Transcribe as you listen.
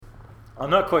I'm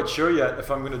not quite sure yet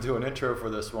if I'm going to do an intro for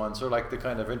this one, so like to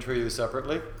kind of intro you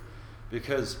separately,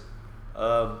 because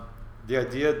the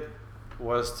idea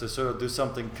was to sort of do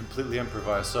something completely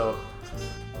improvised. So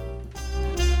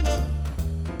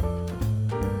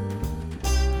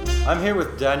I'm here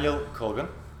with Daniel Colgan.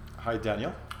 Hi,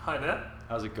 Daniel. Hi there.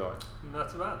 How's it going? Not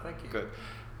too bad, thank you. Good.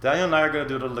 Daniel and I are going to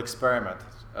do a little experiment.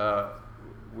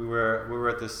 We were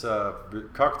at this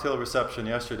cocktail reception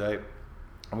yesterday,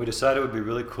 and we decided it would be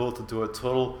really cool to do a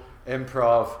total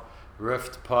improv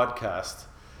riffed podcast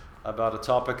about a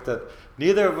topic that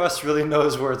neither of us really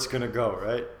knows where it's going to go.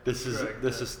 Right?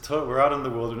 We're out in the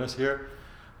wilderness here,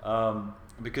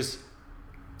 because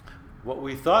what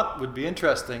we thought would be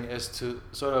interesting is to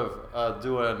sort of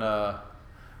do an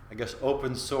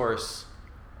open source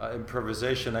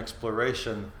improvisation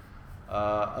exploration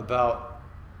about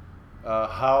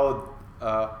how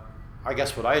I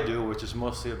guess what I do, which is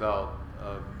mostly about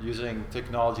using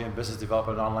technology and business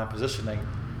development and online positioning,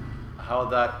 how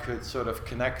that could sort of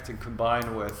connect and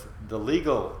combine with the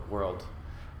legal world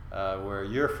where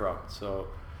you're from. So,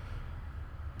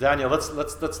 Daniel,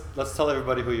 let's tell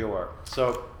everybody who you are.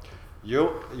 So,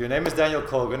 your name is Daniel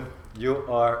Colgan. You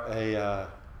are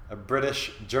a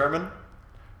British German,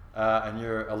 and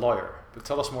you're a lawyer. But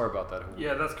tell us more about that.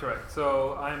 Yeah, that's correct.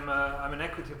 So I'm an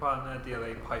equity partner at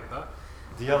DLA Piper.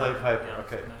 DLA Piper, yeah,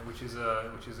 okay. Which is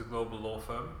a global law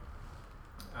firm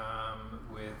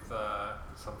with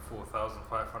some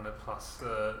 4,500 plus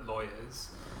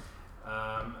lawyers,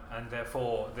 and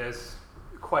therefore there's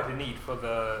quite a need for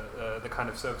the kind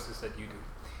of services that you do.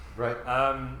 Right.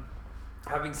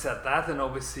 Having said that, and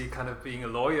obviously kind of being a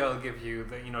lawyer, I'll give you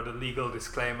the legal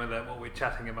disclaimer that what we're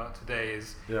chatting about today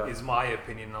is my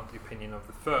opinion, not the opinion of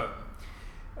the firm.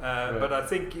 Right. But I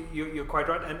think you're quite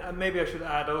right, and maybe I should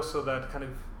add also that kind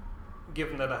of,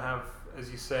 given that I have,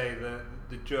 as you say,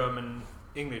 the German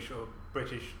English or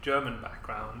British German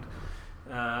background,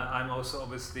 I'm also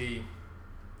obviously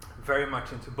very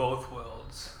much into both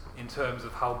worlds in terms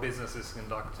of how business is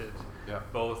conducted,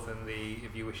 both in the,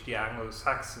 if you wish, the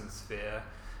Anglo-Saxon sphere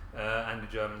and the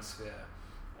German sphere.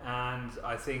 And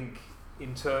I think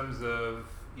in terms of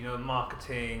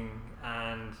marketing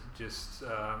and just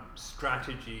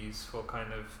strategies for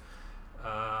kind of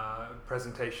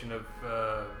presentation of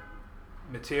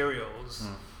materials,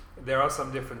 there are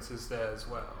some differences there as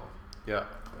well. Yeah.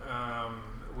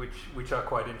 Which are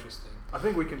quite interesting. I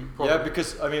think we can probably... Yeah,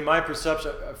 because I mean, my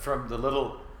perception from the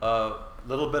little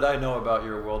bit I know about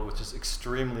your world, which is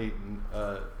extremely,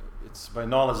 my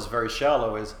knowledge is very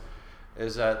shallow,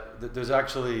 is that there's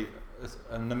actually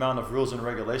an amount of rules and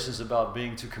regulations about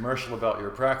being too commercial about your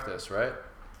practice, right?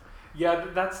 Yeah,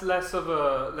 that's less of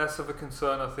a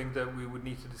concern, I think, that we would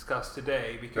need to discuss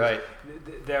today, because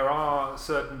there are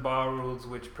certain bar rules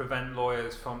which prevent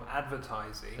lawyers from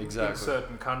advertising in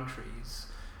certain countries,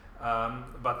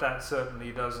 but that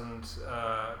certainly doesn't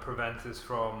prevent us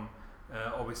from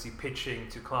obviously pitching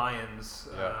to clients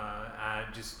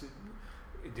and just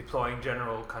deploying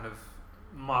general kind of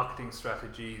marketing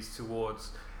strategies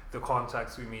towards the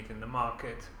contacts we meet in the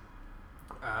market,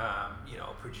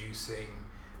 producing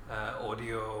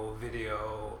audio,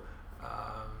 video.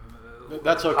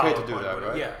 That's okay to do that,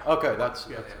 right? Yeah. Okay, that's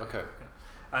okay.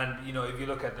 Yeah. And if you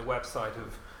look at the website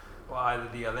of either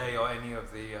DLA or any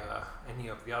of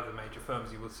the other major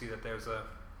firms, you will see that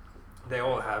they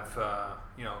all have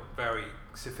very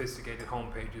sophisticated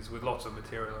homepages with lots of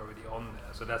material already on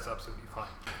there. So that's absolutely fine.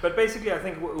 But basically, I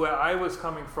think where I was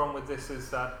coming from with this is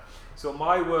that, so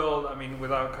my world, I mean,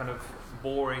 without kind of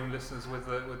boring listeners with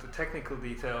the technical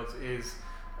details, is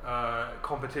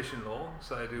competition law.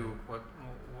 So I do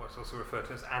what's also referred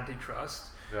to as antitrust,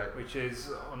 which is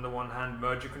on the one hand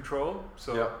merger control,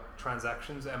 so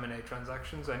transactions, M&A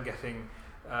transactions, and getting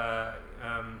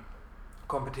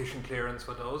competition clearance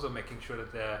for those, or making sure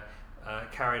that they're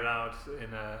carried out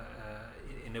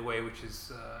in a way which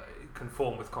is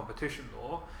conform with competition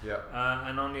law.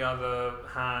 And on the other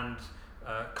hand,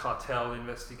 cartel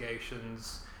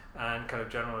investigations and kind of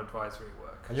general advisory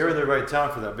work. And you're in the right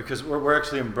town for that, because we're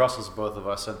actually in Brussels, both of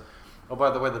us. And oh,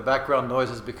 by the way, the background noise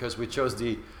is because we chose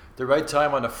the right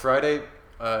time on a Friday.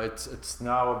 It's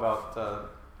now about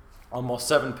almost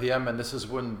 7 p.m. and this is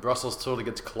when Brussels totally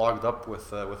gets clogged up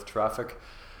with traffic.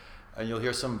 And you'll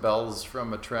hear some bells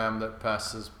from a tram that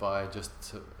passes by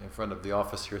just in front of the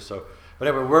office here. So, but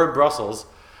anyway, we're in Brussels.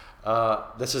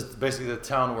 This is basically the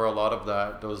town where a lot of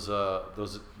those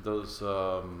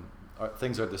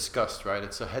things are discussed, right?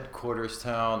 It's a headquarters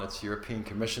town. It's a European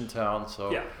Commission town.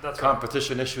 So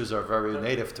competition issues are very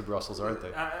native to Brussels, aren't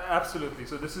they? Absolutely.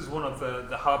 So this is one of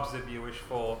the hubs, if you wish,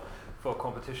 for for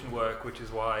competition work, which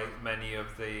is why many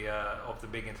of the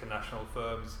big international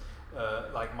firms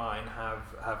like mine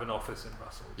have an office in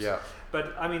Brussels. Yeah.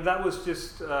 But I mean, that was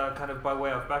just kind of by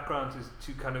way of background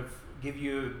to kind of give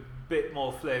you a bit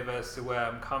more flavour as to where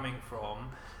I'm coming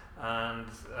from, and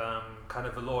kind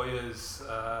of a lawyer's,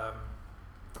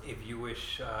 if you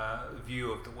wish,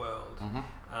 view of the world.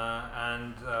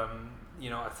 And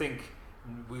I think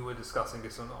we were discussing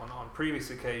this on previous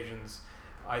occasions.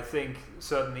 I think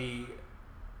certainly,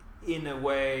 in a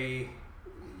way,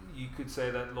 you could say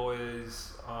that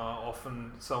lawyers are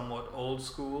often somewhat old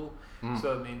school,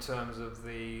 certainly in terms of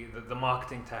the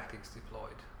marketing tactics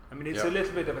deployed. I mean, it's a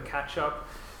little bit of a catch-up,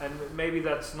 and maybe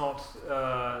that's not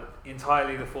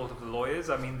entirely the fault of the lawyers.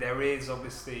 I mean, there is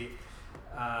obviously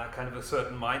kind of a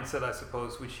certain mindset, I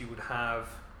suppose, which you would have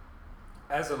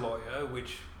as a lawyer,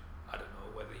 which I don't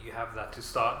know whether you have that to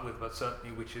start with, but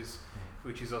certainly which is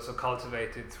also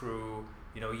cultivated through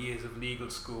years of legal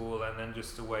school, and then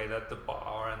just the way that the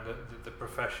bar and the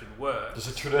profession works.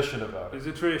 There's a tradition about it. There's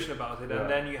a tradition about it, and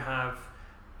then you have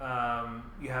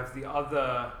the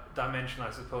other dimension, I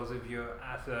suppose, if you're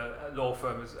at a law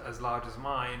firm as large as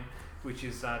mine, which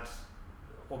is that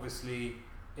obviously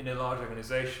in a large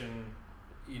organization,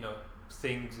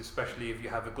 things, especially if you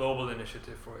have a global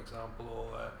initiative, for example,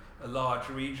 or a large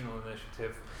regional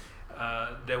initiative,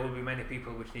 there will be many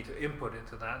people which need to input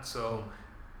into that. So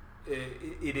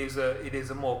it is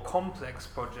a more complex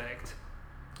project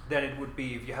than it would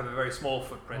be if you have a very small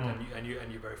footprint and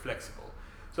you're very flexible.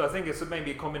 So I think it's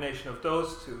maybe a combination of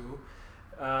those two,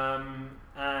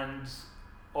 and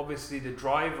obviously the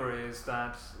driver is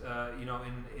that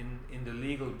in the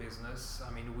legal business,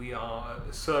 I mean, we are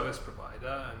a service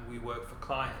provider and we work for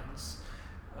clients,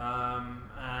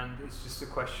 and it's just a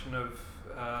question of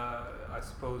I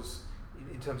suppose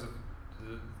in terms of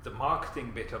the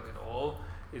marketing bit of it all,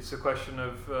 it's a question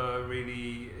of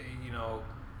really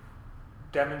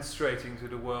demonstrating to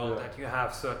the world that you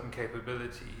have certain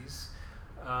capabilities,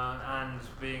 and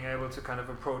being able to kind of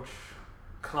approach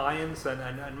clients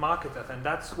and market that, and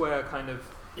that's where kind of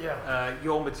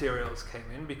your materials came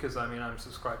in, because I mean, I'm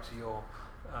subscribed to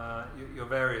your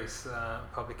various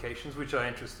publications, which are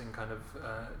interesting kind of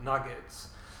nuggets,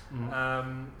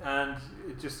 and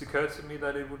it just occurred to me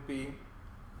that it would be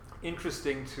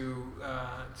interesting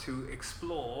to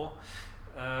explore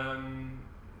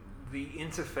the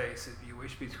interface, if you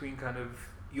wish, between kind of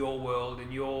your world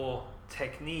and your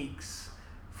techniques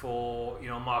for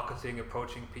marketing,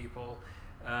 approaching people,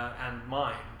 and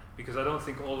mine, because I don't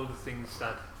think all of the things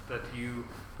that you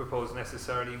propose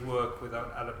necessarily work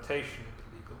without adaptation in the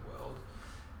legal world.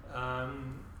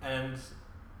 And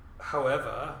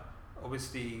however,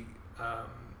 obviously,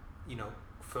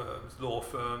 firms, law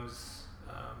firms,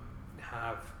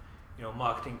 have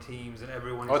marketing teams, and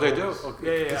everyone. Oh, they do.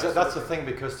 Okay. That's the thing,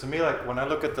 because to me, like when I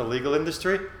look at the legal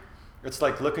industry, it's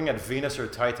like looking at Venus or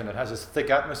Titan. It has this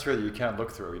thick atmosphere that you can't look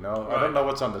through. Right. I don't know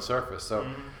what's on the surface. So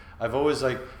I've always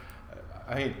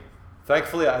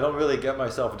thankfully I don't really get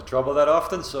myself into trouble that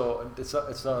often. So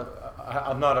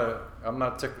I'm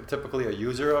not typically a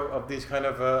user of these kind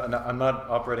of, and I'm not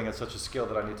operating at such a skill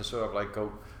that I need to sort of like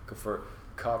go for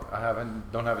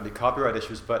don't have any copyright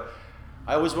issues, but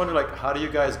I always wonder, like, how do you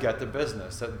guys get the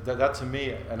business? That to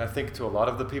me, and I think to a lot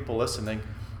of the people listening,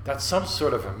 that's some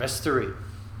sort of a mystery.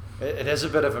 It is a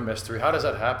bit of a mystery. How does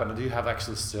that happen? Do you have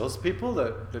actual salespeople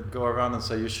that go around and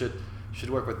say you should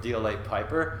work with DLA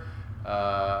Piper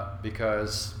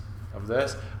because of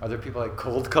this? Are there people like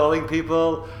cold calling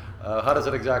people? How does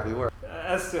it exactly work?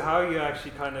 As to how you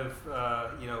actually kind of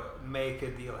make a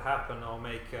deal happen, or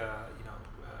make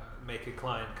a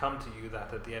client come to you,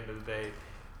 that at the end of the day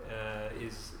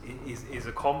is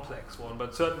a complex one.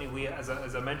 But certainly we, as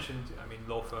I mentioned, I mean,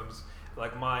 law firms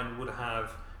like mine would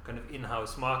have kind of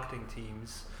in-house marketing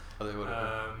teams,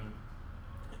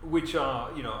 which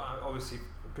are obviously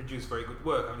produce very good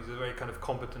work. I mean, these are very kind of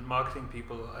competent marketing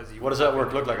people. What does that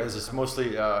work look like? Is this mostly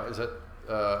is that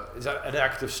an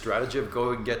active strategy of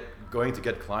going to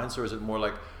get clients, or is it more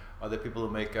like, are there people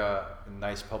who make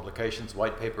nice publications,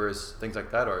 white papers, things like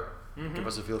that, or give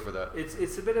us a feel for that?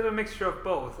 It's a bit of a mixture of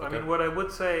both. Okay. I mean, what I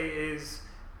would say is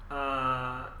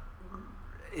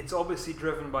it's obviously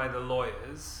driven by the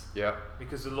lawyers. Yeah.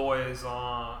 Because the lawyers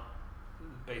are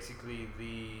basically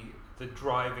the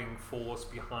driving force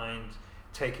behind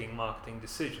taking marketing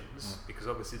decisions. Because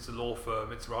obviously it's a law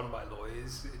firm, it's run by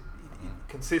lawyers, it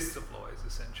consists of lawyers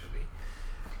essentially.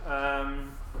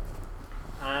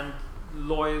 And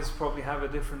lawyers probably have a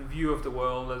different view of the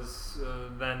world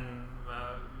than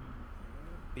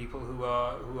people who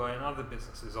are in other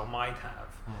businesses, or might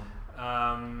have.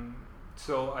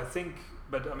 So I think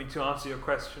but I mean, to answer your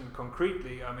question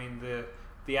concretely, I mean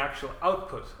the actual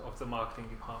output of the marketing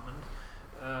department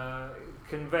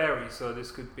can vary. So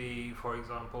this could be, for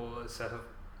example, a set of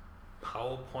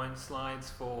PowerPoint slides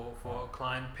for a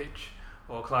client pitch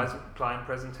or client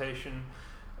presentation.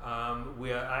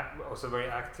 We are also very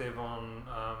active on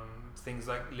things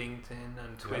like LinkedIn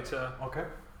and Twitter. Yeah. Okay.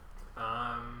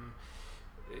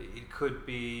 It could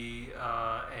be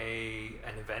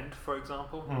an event, for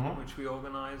example, which we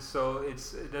organize. So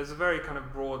there's a very kind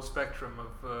of broad spectrum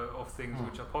of things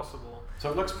which are possible. So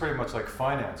it looks pretty much like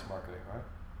finance marketing, right?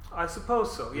 I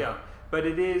suppose so, yeah. But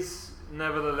it is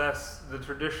nevertheless the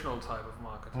traditional type of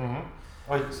marketing.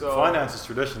 So finance is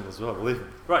traditional as well, believe me.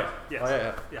 Right. Yes. Oh,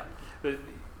 yeah. But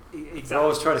exactly. They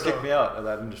always try to kick me out of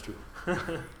that industry.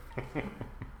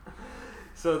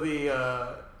 So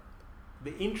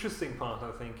the interesting part,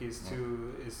 I think, is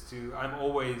to I'm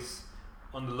always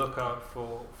on the lookout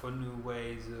for new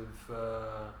ways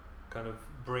of kind of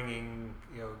bringing,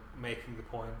 making the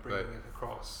point, bringing it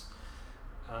across,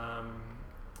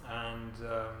 and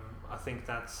I think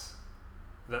that's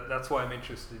why I'm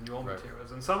interested in your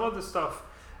materials. And some of the stuff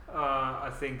I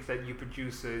think that you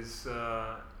produce is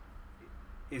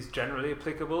generally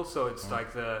applicable. So it's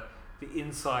like the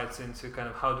insights into kind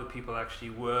of how do people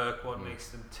actually work, what makes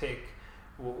them tick,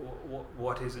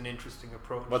 what is an interesting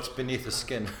approach. What's beneath the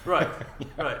skin. Right,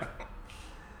 right.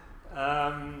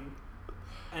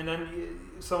 And then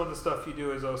some of the stuff you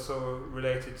do is also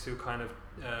related to kind of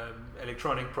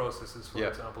electronic processes, for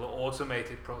example, or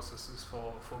automated processes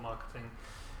for marketing,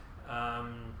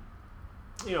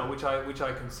 which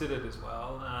I considered as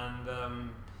well. And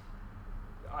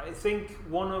I think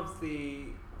one of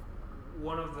the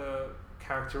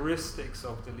characteristics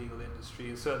of the legal industry,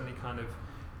 and certainly kind of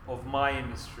my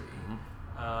industry,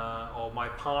 or my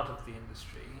part of the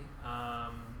industry,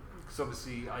 because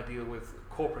obviously I deal with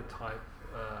corporate type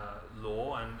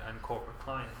law and corporate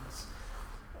clients.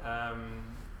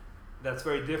 That's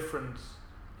very different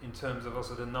in terms of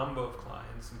also the number of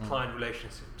clients and client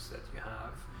relationships that you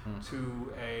have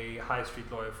to a high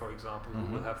street lawyer, for example,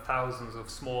 who will have thousands of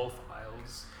small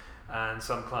files and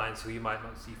some clients who you might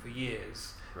not see for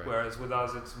years. Right. Whereas with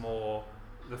us, it's more,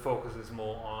 the focus is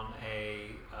more on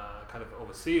a kind of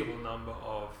overseeable number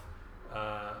of.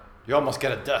 You almost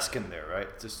get a desk in there, right?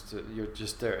 You're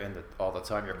just there all the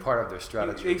time. You're part of their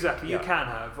strategy. Exactly, you can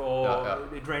have, or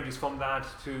it ranges from that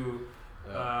to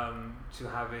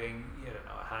having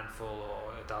a handful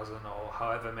or a dozen or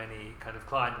however many kind of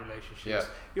client relationships. Yeah.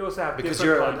 You also have because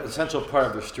you're an essential part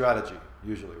of their strategy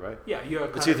usually, right? Yeah,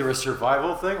 it's either a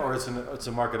survival thing or it's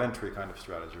a market entry kind of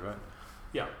strategy, right?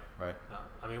 Yeah. Right.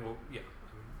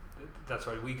 That's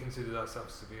right. We consider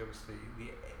ourselves to be obviously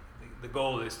the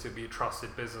goal is to be a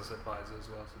trusted business advisor as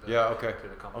well to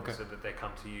the company, so that they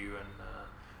come to you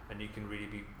and you can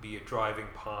really be a driving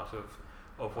part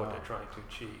of what they're trying to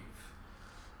achieve.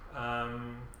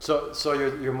 So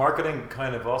your marketing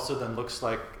kind of also then looks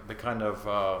like the kind of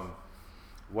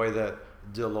way that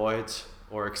Deloitte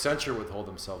or Accenture would hold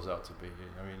themselves out to be.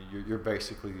 I mean, you're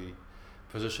basically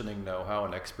positioning know-how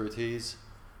and expertise,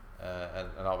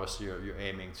 and obviously you're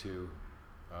aiming to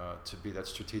be that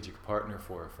strategic partner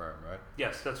for a firm, right?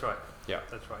 Yes, that's right. Yeah,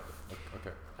 that's right.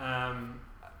 Okay.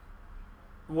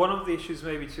 One of the issues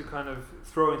maybe to kind of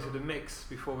throw into the mix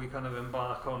before we kind of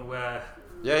embark on where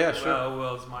sure. our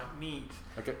worlds might meet.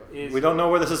 Okay. We don't know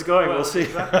where this is going. We'll see.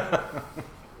 Exactly.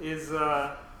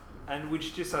 And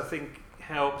which just I think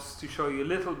helps to show you a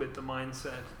little bit the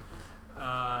mindset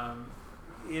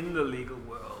in the legal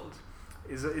world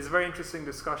is a very interesting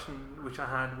discussion which I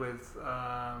had with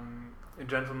a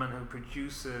gentleman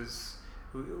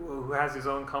who has his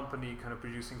own company kind of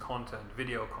producing content,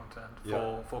 video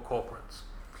content for corporates.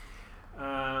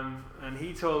 And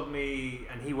he told me,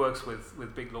 and he works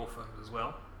with big law firms as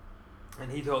well,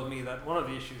 and he told me that one of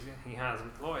the issues he has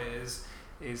with lawyers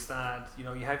is that you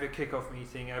have your kickoff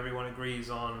meeting, everyone agrees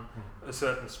on a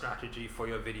certain strategy for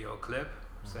your video clip,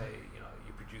 say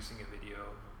you're producing a video,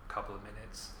 a couple of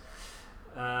minutes,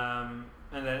 and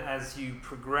then as you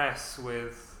progress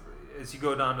as you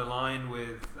go down the line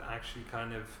with actually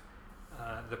kind of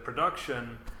the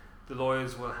production, the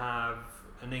lawyers will have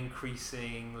an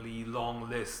increasingly long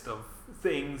list of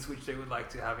things which they would like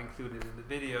to have included in the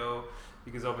video,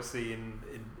 because obviously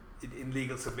in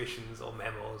legal submissions or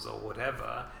memos or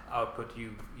whatever output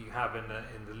you have in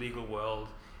the legal world,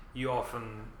 you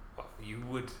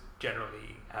would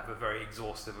generally have a very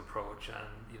exhaustive approach and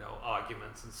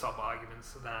arguments and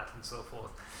sub-arguments to that and so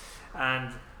forth.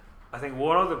 And I think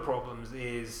one of the problems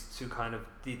is to kind of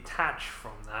detach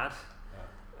from that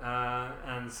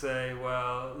and say,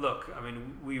 well, look, I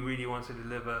mean, we really want to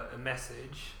deliver a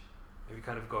message, maybe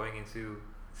kind of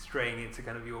straying into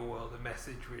kind of your world, a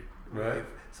message with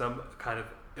some kind of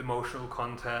emotional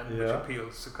content which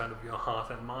appeals to kind of your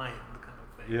heart and mind kind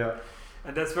of thing. Yeah.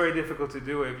 And that's very difficult to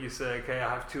do if you say, okay, I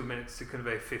have 2 minutes to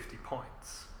convey 50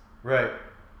 points. Right.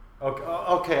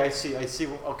 Okay, I see.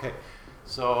 Okay.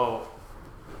 So,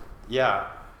 yeah.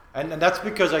 And that's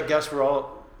because I guess we're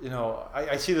all,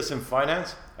 I see this in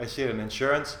finance, I see it in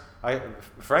insurance,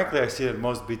 frankly, I see it in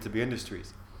most B2B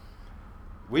industries.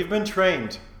 We've been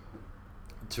trained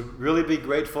to really be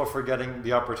grateful for getting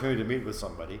the opportunity to meet with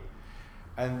somebody,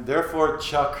 and therefore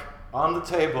chuck on the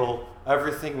table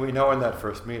everything we know in that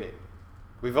first meeting.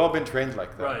 We've all been trained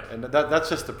like that. Right. And that's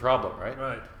just the problem, right?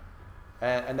 Right.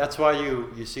 And that's why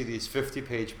you see these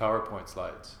 50-page PowerPoint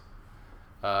slides.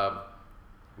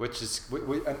 Which is,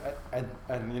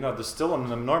 there's still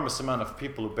an enormous amount of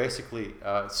people who basically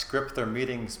script their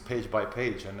meetings page by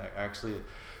page, and actually,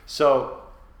 so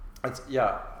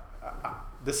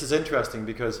this is interesting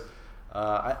because,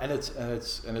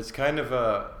 it's kind of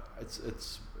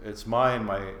it's my and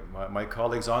my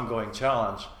colleagues' ongoing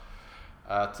challenge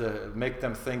to make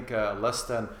them think less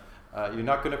than. You're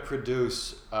not going to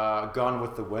produce Gone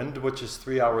with the Wind, which is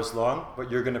 3 hours long,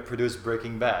 but you're going to produce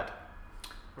Breaking Bad.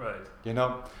 Right.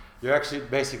 You're actually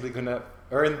basically going to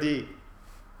earn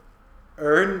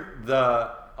the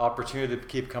opportunity to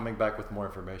keep coming back with more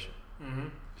information. Mm-hmm.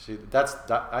 See,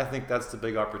 I think that's the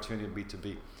big opportunity in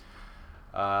B2B.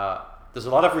 There's a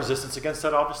lot of resistance against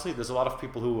that. Obviously, there's a lot of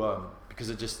people who, because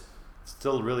it just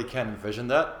still really can't envision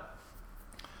that.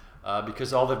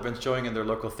 Because all they've been showing in their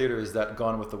local theater is that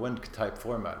Gone with the Wind type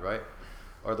format, right?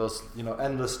 Or those,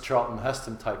 endless Charlton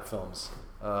Heston type films.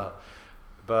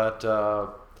 But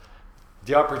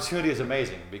the opportunity is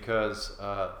amazing because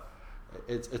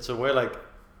it's a way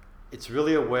it's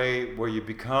really a way where you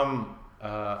become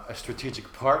a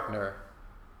strategic partner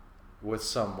with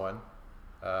someone,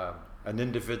 an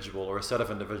individual or a set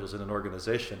of individuals in an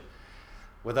organization,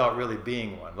 without really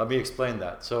being one. Let me explain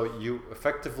that. So you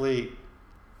effectively,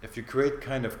 if you create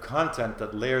kind of content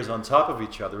that layers on top of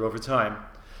each other over time,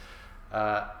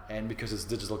 and because it's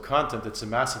digital content, it's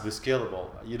massively scalable.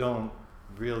 You don't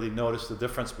really notice the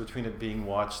difference between it being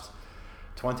watched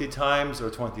 20 times or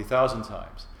 20,000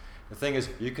 times. The thing is,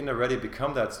 you can already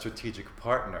become that strategic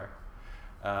partner,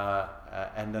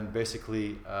 and then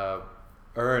basically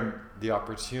earn the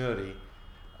opportunity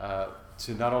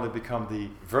to not only become the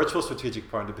virtual strategic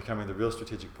partner, becoming the real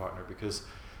strategic partner, because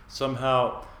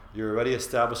somehow you're already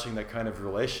establishing that kind of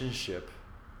relationship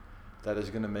that is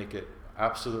going to make it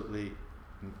absolutely,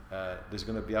 there's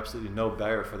going to be absolutely no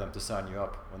barrier for them to sign you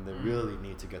up when they really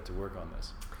need to get to work on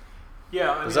this.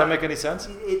 Yeah. Does that make any sense?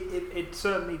 It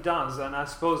certainly does, and I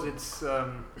suppose it's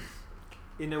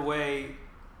in a way,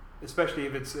 especially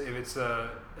if it's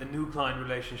a new client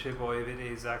relationship, or if it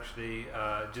is actually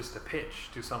just a pitch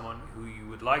to someone who you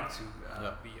would like to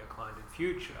be a client in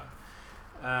future.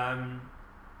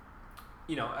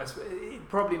 It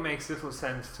probably makes little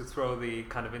sense to throw the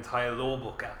kind of entire law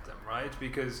book at them, right?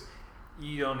 Because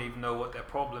you don't even know what their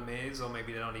problem is, or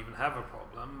maybe they don't even have a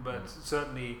problem. But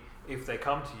certainly, if they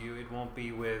come to you, it won't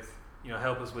be with,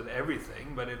 help us with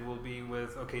everything, but it will be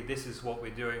with, okay, this is what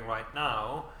we're doing right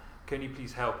now. Can you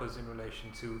please help us in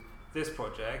relation to this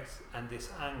project and this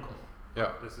angle?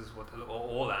 Yeah. This is what, or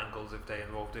all angles if they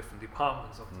involve different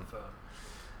departments of the firm.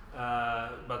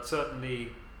 But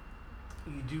certainly,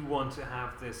 you do want to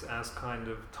have this as kind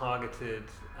of targeted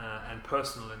and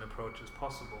personal an approach as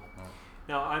possible.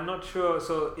 Now, I'm not sure,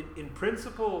 so in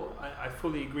principle, I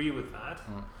fully agree with that.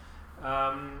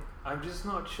 I'm just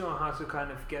not sure how to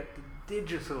kind of get the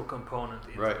digital component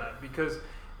into that, because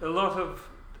a lot of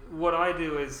what I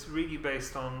do is really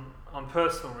based on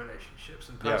personal relationships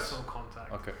and personal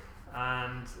contact. Okay.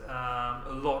 And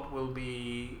a lot will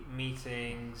be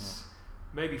meetings,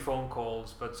 maybe phone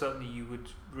calls, but certainly you would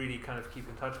really kind of keep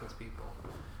in touch with people.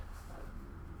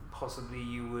 Possibly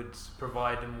you would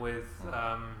provide them with,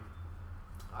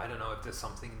 I don't know if there's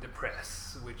something in the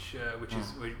press which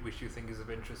you think is of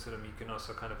interest to them. You can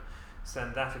also kind of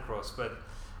send that across. But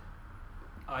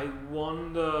I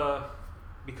wonder,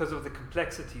 because of the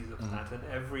complexities of that, and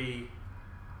every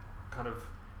kind of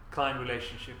client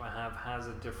relationship I have has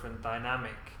a different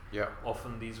dynamic. Yeah.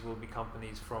 Often these will be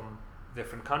companies from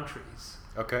different countries.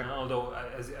 Okay. Although,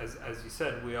 as you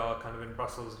said, we are kind of in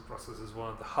Brussels. Brussels is one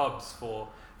of the hubs for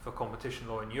competition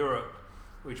law in Europe,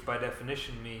 which by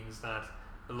definition means that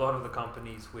a lot of the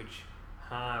companies which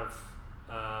have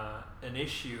an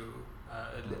issue,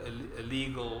 a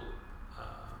legal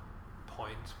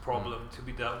problem to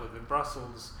be dealt with in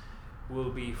Brussels,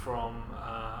 will be from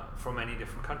many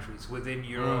different countries within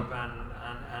Europe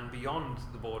and beyond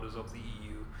the borders of the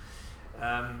EU.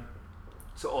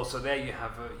 So also there you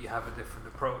have a different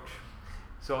approach.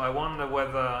 So I wonder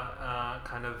whether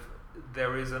kind of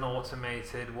there is an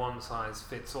automated one size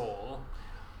fits all,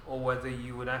 or whether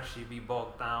you would actually be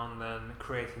bogged down then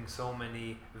creating so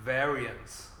many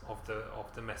variants of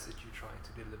the message you're trying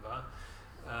to deliver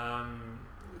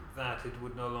that it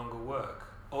would no longer work.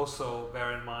 Also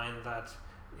bear in mind that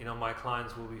my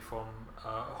clients will be from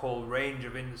a whole range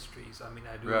of industries. I mean,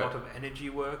 I do a lot of energy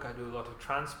work, I do a lot of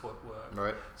transport work.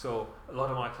 Right. So a lot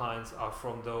of my clients are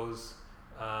from those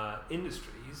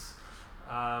industries,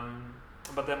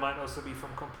 but they might also be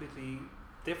from completely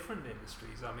different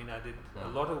industries. I mean, I did a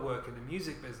lot of work in the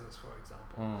music business, for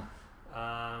example.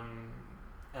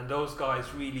 And those guys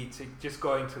really, just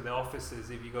going to the offices,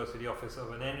 if you go to the office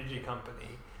of an energy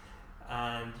company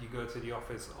and you go to the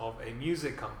office of a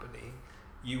music company,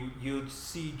 you'd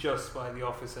see just by the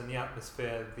office and the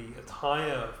atmosphere, the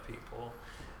attire of people,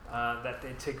 that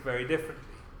they tick very differently.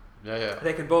 Yeah.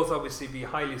 They can both obviously be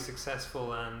highly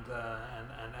successful and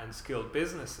skilled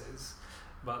businesses,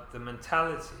 but the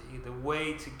mentality, the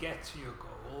way to get to your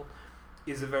goal,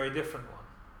 is a very different one.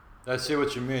 I see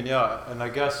what you mean. Yeah, and I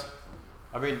guess,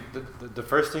 I mean, the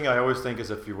first thing I always think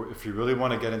is if you really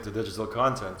want to get into digital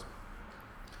content,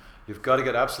 you've got to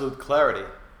get absolute clarity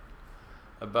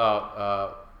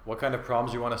about what kind of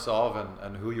problems you want to solve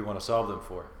and who you want to solve them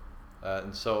for.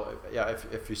 And so, yeah,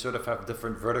 if you sort of have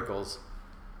different verticals,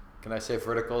 can I say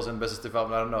verticals in business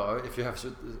development? I don't know. If you have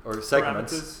or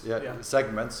segments,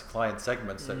 segments, client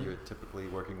segments that you're typically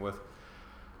working with.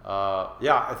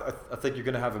 I think you're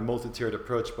going to have a multi-tiered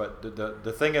approach. But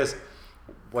the thing is,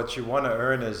 what you want to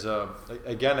earn is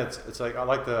again, it's like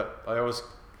I always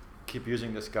keep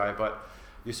using this guy, but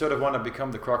you sort of want to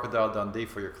become the Crocodile Dundee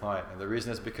for your client, and the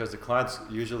reason is because the client's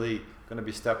usually going to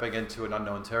be stepping into an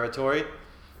unknown territory.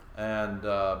 And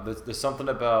there's something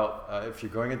about if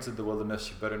you're going into the wilderness,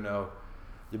 you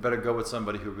better go with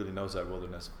somebody who really knows that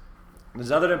wilderness. And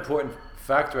there's another important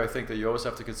factor I think that you always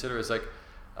have to consider is like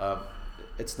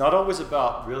it's not always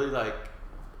about really like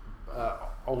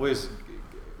always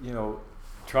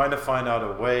trying to find out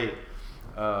a way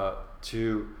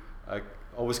to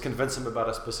always convince them about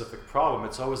a specific problem.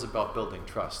 It's always about building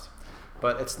trust,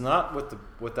 but it's not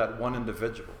with that one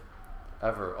individual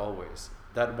ever always.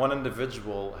 That one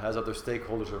individual has other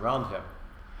stakeholders around him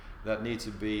that need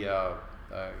to be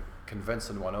convinced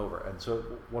and won over. And so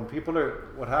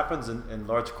what happens in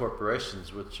large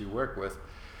corporations which you work with,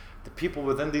 the people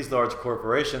within these large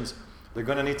corporations, they're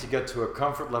going to need to get to a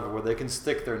comfort level where they can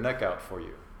stick their neck out for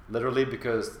you. Literally,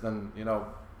 because then,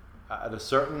 at a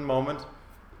certain moment,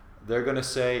 they're going to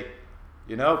say,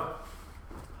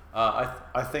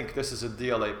 I think this is a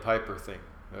DLA Piper thing.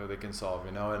 They can solve,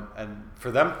 and for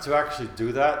them to actually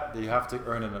do that, you have to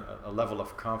earn a level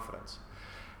of confidence.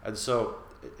 And so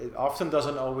it often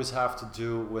doesn't always have to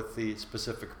do with the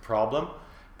specific problem,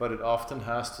 but it often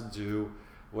has to do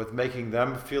with making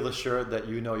them feel assured that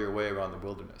you know your way around the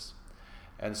wilderness.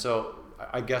 And so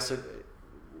I guess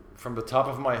from the top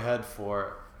of my head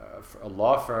for a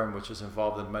law firm which is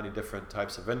involved in many different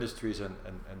types of industries and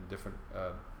different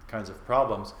kinds of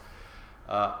problems,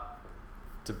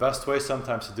 the best way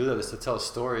sometimes to do that is to tell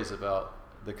stories about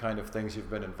the kind of things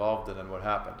you've been involved in and what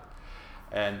happened.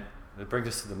 And it brings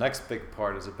us to the next big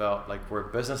part, is about like where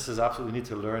businesses absolutely need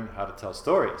to learn how to tell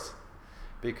stories.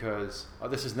 Because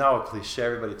this is now a cliche,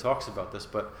 everybody talks about this,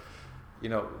 but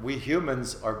we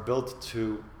humans are built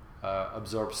to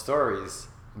absorb stories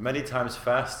many times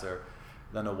faster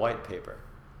than a white paper,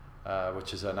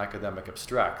 which is an academic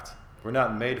abstract. We're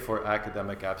not made for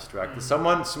academic abstract.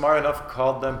 Someone smart enough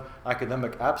called them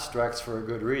academic abstracts for a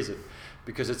good reason,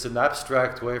 because it's an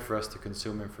abstract way for us to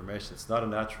consume information. It's not a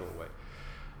natural way.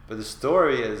 But the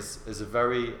story is a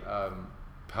very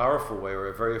powerful way, or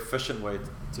a very efficient way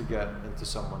to get into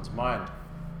someone's mind,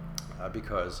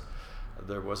 because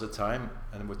there was a time,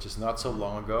 and which is not so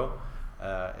long ago,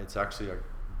 it's actually a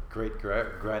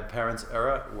great-grandparents'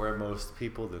 era, where most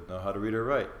people didn't know how to read or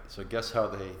write. So guess how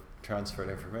they transferred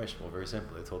information? Well, very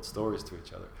simple. They told stories to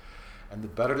each other. And the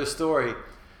better the story,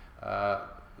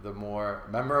 the more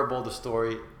memorable the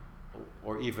story,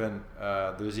 or even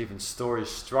there's even story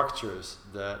structures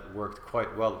that worked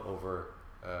quite well over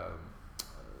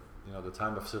the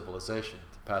time of civilization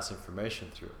to pass information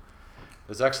through.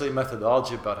 There's actually a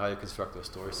methodology about how you construct those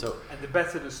stories. And the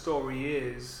better the story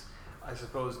is, I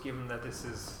suppose, given that this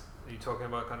is, you're talking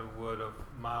about kind of word of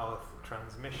mouth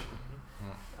transmission,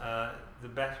 the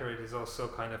better it is also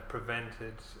kind of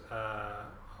prevented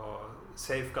or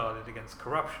safeguarded against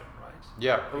corruption, right?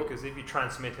 Yeah. Because if you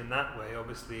transmit in that way,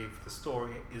 obviously if the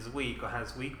story is weak or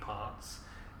has weak parts,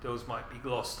 those might be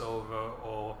glossed over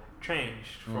or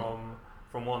changed from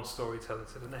from one storyteller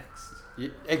to the next.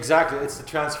 Exactly, it's the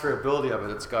transferability of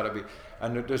it. It's got to be,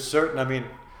 and there's certain. I mean,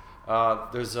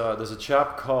 there's a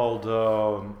chap called.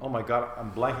 Oh my God,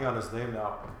 I'm blanking on his name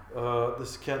now.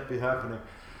 This can't be happening.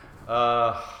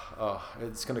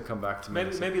 It's gonna come back to me.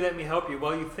 Maybe let me help you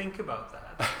while you think about that.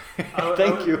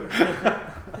 Thank you.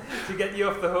 To get you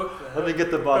off the hook. Let me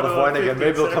get the bottle of wine again.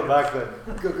 Maybe we'll come back then.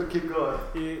 Go, keep going.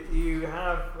 You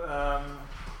have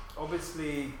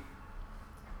obviously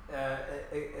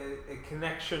a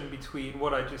connection between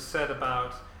what I just said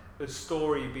about a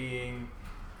story being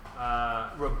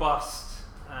robust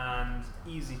and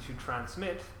easy to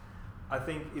transmit. I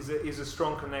think is a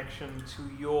strong connection to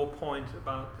your point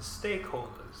about the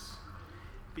stakeholders,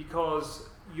 because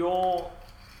your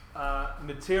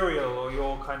material or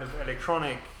your kind of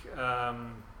electronic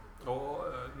or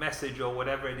message or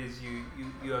whatever it is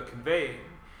you are conveying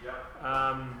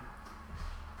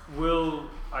will,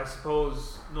 I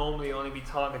suppose, normally only be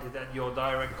targeted at your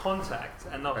direct contact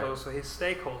and not also his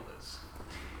stakeholders.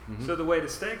 Mm-hmm. So the way the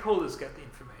stakeholders get the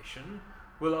information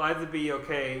will either be,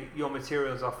 okay, your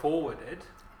materials are forwarded.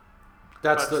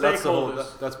 That's probably the whole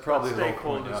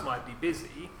point. Stakeholders might be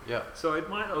busy. Yeah. So it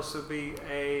might also be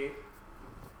a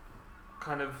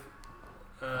kind of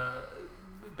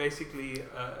basically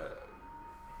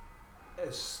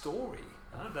a story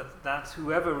that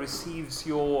whoever receives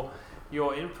your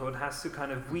input has to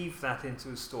kind of weave that into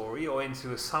a story or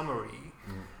into a summary,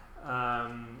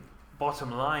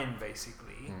 bottom line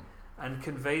basically, and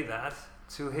convey that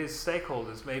to his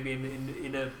stakeholders, maybe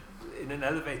in an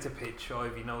elevator pitch, or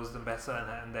if he knows them better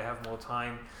and they have more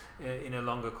time in a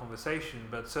longer conversation.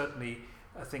 But certainly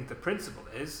I think the principle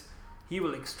is he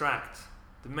will extract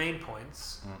the main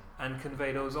points and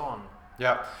convey those on.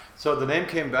 Yeah, so the name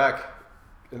came back,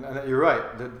 and you're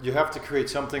right, that you have to create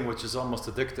something which is almost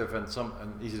addictive and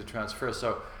easy to transfer.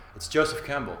 So it's Joseph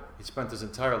Campbell. He spent his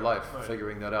entire life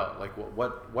figuring that out, like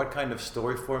what kind of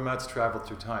story formats travel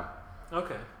through time.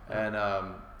 Okay. And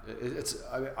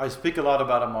I speak a lot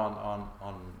about him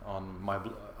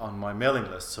on my mailing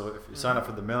list. So if you sign up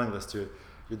for the mailing list,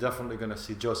 you're definitely going to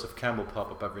see Joseph Campbell pop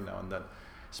up every now and then,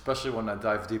 especially when I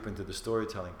dive deep into the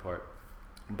storytelling part.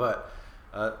 But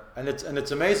and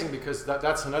it's amazing because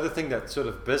that's another thing that sort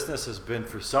of business has been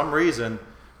for some reason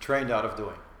trained out of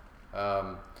doing,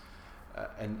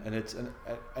 and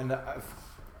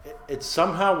it's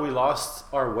somehow we lost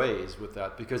our ways with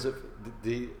that, because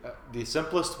the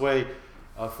simplest way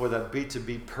for that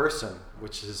B2B person,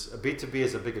 which is a B2B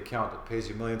is a big account that pays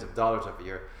you millions of dollars every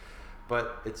year,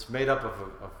 but it's made up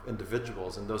of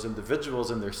individuals, and those individuals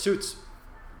in their suits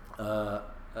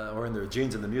or in their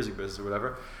jeans in the music business or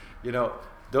whatever,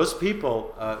 those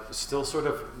people still sort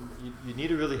of, you need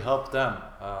to really help them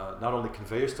not only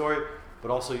convey your story, but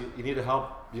also you need to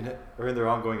help earn their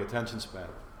ongoing attention span.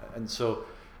 And so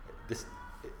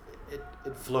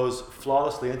it flows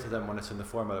flawlessly into them when it's in the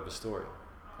format of a story.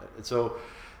 And so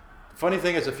the funny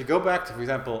thing is, if you go back to, for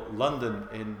example, London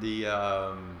in the,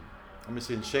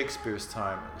 in Shakespeare's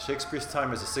time. Shakespeare's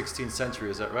time is the 16th century,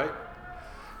 is that right?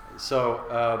 So,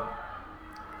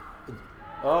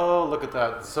 oh, look at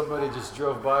that. Somebody just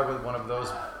drove by with one of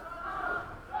those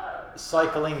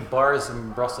cycling bars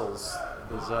in Brussels.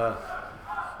 There's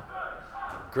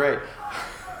great.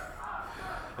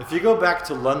 If you go back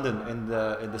to London in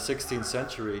the 16th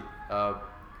century,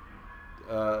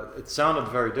 it sounded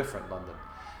very different, London,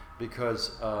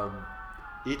 because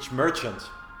each merchant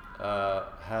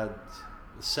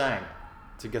sang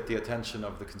to get the attention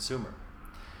of the consumer.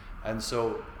 And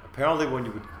so apparently when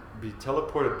you would be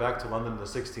teleported back to London in the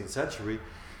 16th century,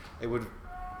 it would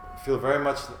feel very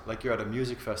much like you're at a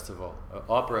music festival, an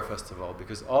opera festival,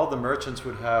 because all the merchants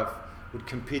would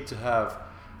compete to have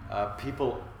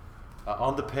people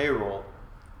on the payroll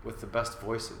with the best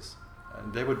voices,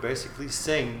 and they would basically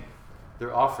sing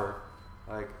their offer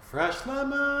like fresh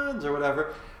lemons or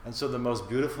whatever, and so the most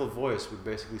beautiful voice would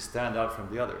basically stand out from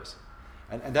the others.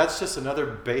 And that's just another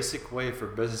basic way for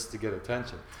business to get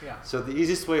attention. Yeah. So the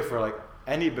easiest way for like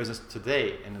any business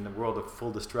today, and in the world of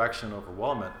full distraction and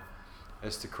overwhelmment,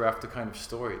 is to craft the kind of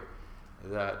story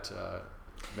that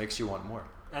makes you want more.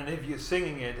 And if you're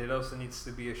singing it, it also needs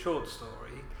to be a short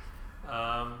story,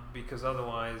 because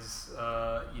otherwise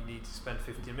you need to spend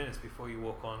 15 minutes before you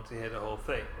walk on to hear the whole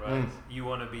thing, right? You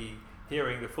want to be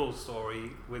hearing the full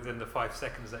story within the 5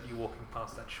 seconds that you're walking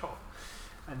past that shop.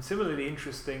 And similarly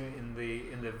interesting in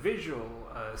the visual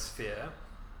sphere,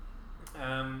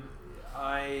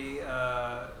 I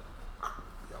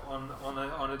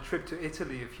on a trip to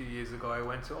Italy a few years ago, I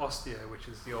went to Ostia, which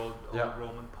is the old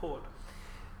Roman port,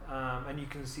 and you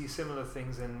can see similar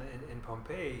things in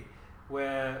Pompeii,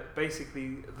 where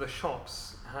basically the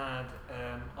shops had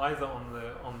either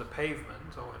on the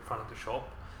pavement or in front of the shop,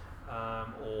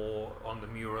 or on the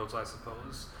murals, I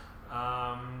suppose,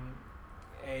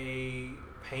 a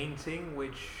painting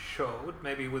which showed,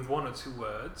 maybe with one or two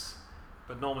words,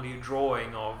 but normally a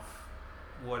drawing of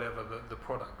whatever the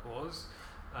product was,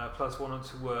 plus one or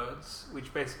two words,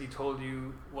 which basically told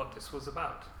you what this was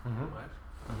about, right?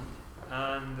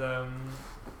 And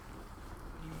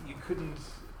you couldn't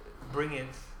bring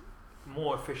it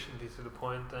more efficiently to the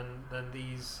point than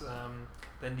these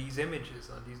images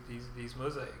and these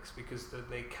mosaics, because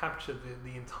they capture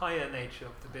the entire nature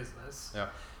of the business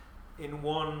in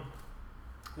one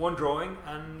drawing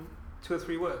and 2 or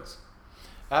 3 words.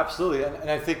 Absolutely, and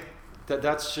I think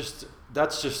that's just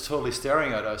totally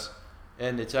staring at us,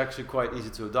 and it's actually quite easy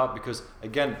to adopt, because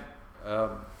again,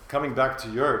 coming back to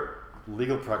your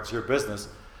legal practice, your business,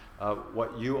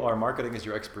 what you are marketing is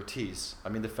your expertise. I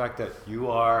mean, the fact that you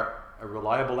are a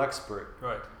reliable expert,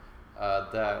 right?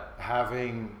 That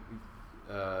having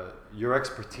your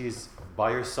expertise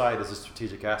by your side is a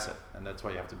strategic asset, and that's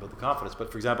why you have to build the confidence.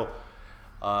 But for example,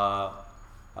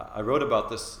 I wrote about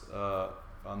this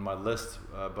on my list,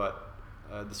 but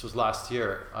this was last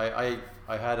year. I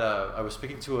was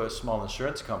speaking to a small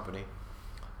insurance company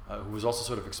who was also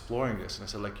sort of exploring this, and I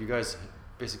said, like, you guys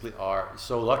basically are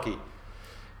so lucky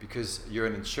because you're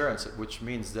in insurance, which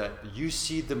means that you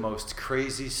see the most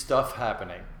crazy stuff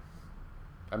happening.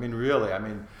 I mean, really,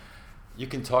 you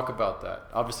can talk about that,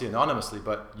 obviously anonymously,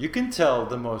 but you can tell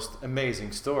the most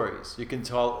amazing stories. You can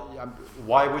tell,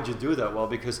 why would you do that? Well,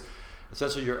 because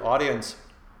essentially your audience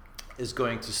is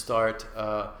going to start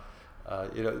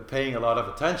paying a lot of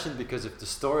attention, because if the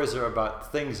stories are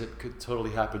about things that could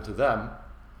totally happen to them,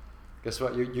 guess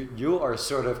what? You are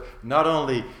sort of not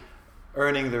only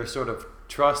earning their sort of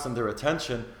trust and their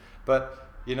attention, but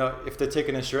if they take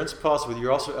an insurance policy with you,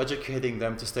 you're also educating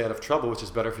them to stay out of trouble, which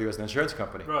is better for you as an insurance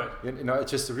company. Right.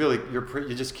 It's just really,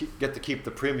 you just get to keep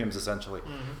the premiums essentially.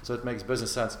 So it makes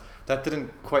business sense. That didn't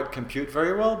quite compute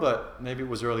very well, but maybe it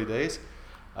was early days.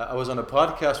 I was on a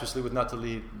podcast recently with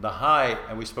Nathalie Nahai,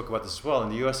 and we spoke about this as well. In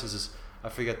the US, I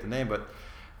forget the name, but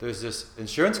there's this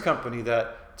insurance company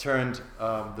that turned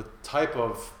the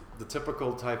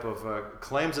typical type of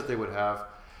claims that they would have.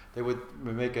 They would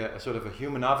make a sort of a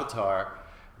human avatar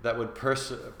that would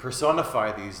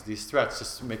personify these threats,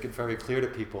 just to make it very clear to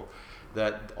people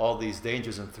that all these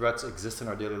dangers and threats exist in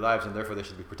our daily lives, and therefore they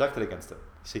should be protected against them.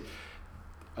 See,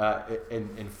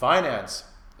 in finance,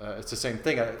 it's the same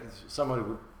thing.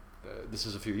 This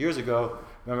was a few years ago,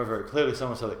 I remember very clearly,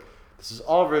 someone said, like, this is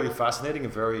all really fascinating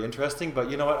and very interesting, but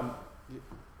you know what,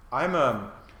 I'm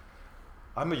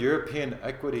a European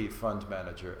equity fund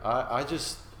manager. I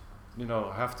just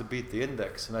have to beat the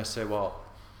index. And I say, well,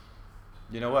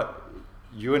 you know what?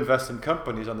 You invest in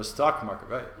companies on the stock market,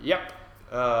 right? Yep.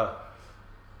 So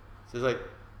it's like,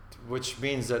 which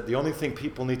means that the only thing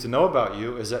people need to know about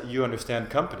you is that you understand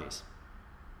companies,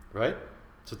 right?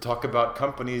 So talk about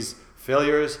companies'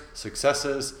 failures,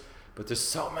 successes, but there's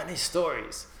so many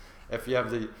stories. If you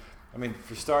have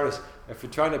for starters, if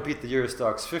you're trying to beat the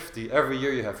Eurostoxx 50, every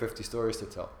year you have 50 stories to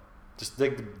tell. Just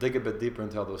dig a bit deeper and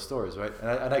tell those stories, right?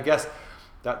 And I guess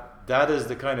that is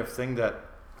the kind of thing that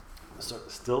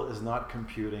still is not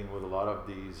computing with a lot of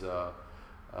these.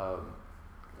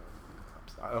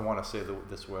 I don't want to say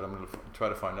this word. I'm going to try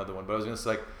to find another one, but I was going to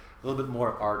say, like, a little bit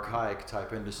more archaic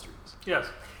type industries. Yes,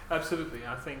 absolutely.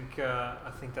 I think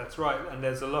that's right. And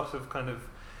there's a lot of kind of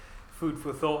food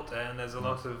for thought there, and there's a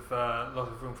lot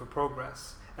of room for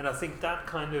progress. And I think that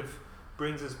kind of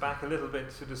brings us back a little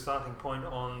bit to the starting point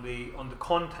on the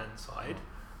content side,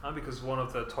 because one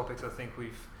of the topics I think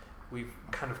we've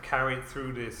kind of carried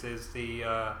through this is the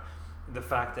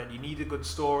fact that you need a good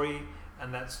story,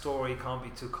 and that story can't be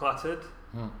too cluttered.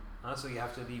 So you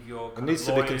have to leave your it needs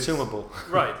to be consumable.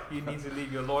 Right. You need to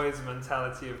leave your lawyer's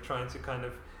mentality of trying to kind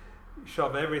of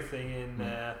shove everything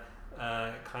in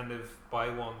kind of by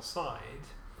one side.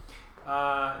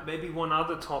 Maybe one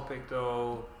other topic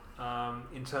though,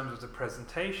 in terms of the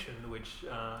presentation, which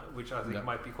I think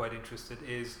might be quite interested,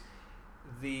 is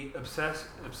the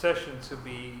obsession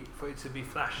for it to be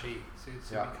flashy, to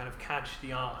be kind of catch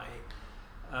the eye,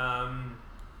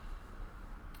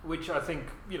 which I think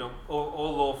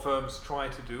all law firms try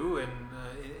to do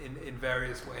in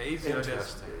various ways.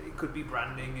 It could be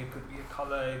branding, it could be a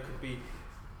color, it could be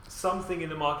something in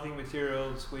the marketing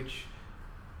materials which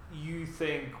you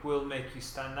think will make you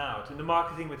stand out in the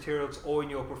marketing materials, or in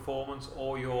your performance,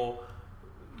 or your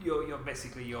your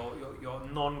basically your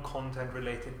non-content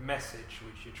related message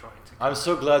which you're trying to. I'm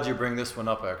so glad you bring this one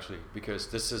up actually, because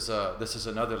this is a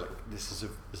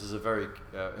very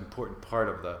important part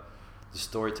of the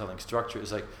storytelling structure.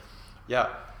 Is like, yeah.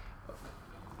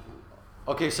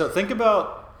 Okay, so think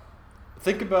about.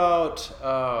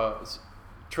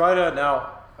 Try to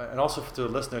now, and also to the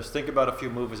listeners, think about a few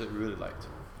movies that you really liked.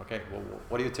 Okay, well,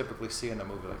 what do you typically see in a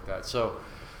movie like that? So,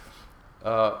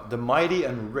 the mighty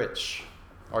and rich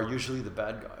are usually the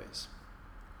bad guys.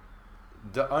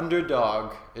 The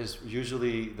underdog is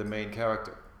usually the main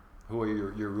character, who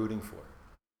you're rooting for,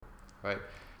 right?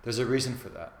 There's a reason for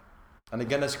that. And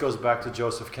again, this goes back to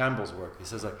Joseph Campbell's work. He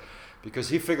says, like, because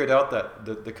he figured out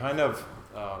that the kind of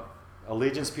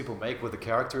allegiance people make with the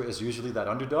character is usually that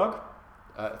underdog.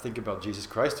 Think about Jesus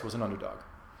Christ, who was an underdog.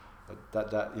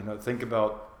 Think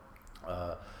about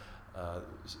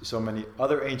so many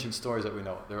other ancient stories that we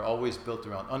know. They're always built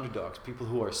around underdogs, people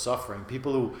who are suffering,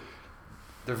 people who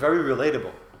they're very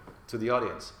relatable to the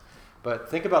audience. But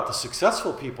think about the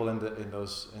successful people in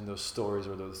those stories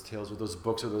or those tales or those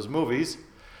books or those movies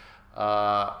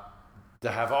that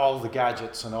have all the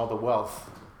gadgets and all the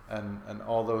wealth and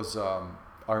all those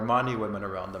Armani women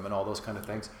around them and all those kind of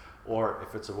things. Or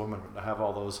if it's a woman, to have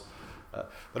all those,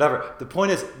 whatever. The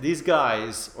point is, these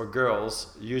guys or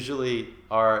girls usually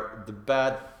are the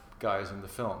bad guys in the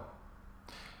film.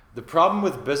 The problem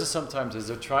with business sometimes is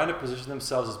they're trying to position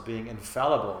themselves as being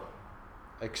infallible,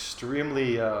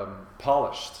 extremely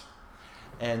polished,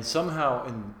 and somehow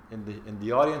in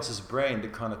the audience's brain, the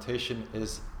connotation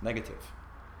is negative,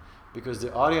 because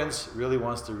the audience really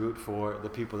wants to root for the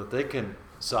people that they can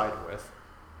side with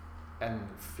and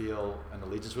feel an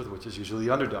allegiance with, which is usually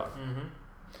the underdog. Mm-hmm.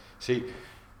 See,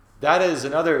 that is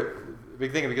another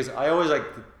big thing, because I always like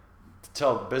to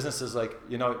tell businesses, like,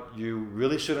 you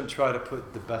really shouldn't try to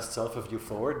put the best self of you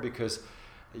forward, because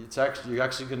you're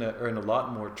actually going to earn a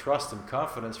lot more trust and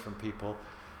confidence from people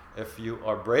if you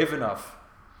are brave enough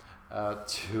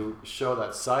to show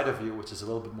that side of you, which is a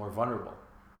little bit more vulnerable.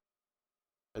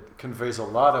 It conveys a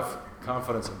lot of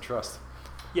confidence and trust.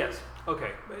 Yes.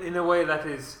 Okay. In a way that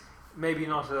is maybe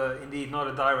not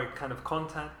a direct kind of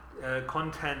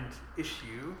content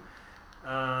issue,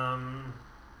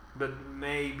 but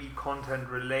maybe content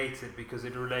related, because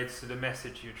it relates to the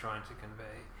message you're trying to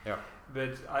convey. Yeah.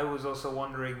 But I was also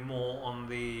wondering more on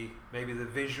the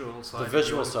visual side. The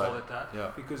visual side. Call it that.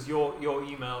 Yeah. Because your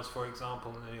emails, for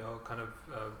example, and your kind of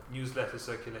newsletter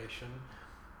circulation,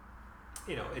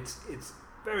 it's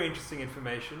very interesting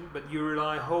information, but you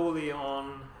rely wholly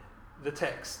on the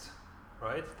text.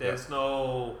 Right? There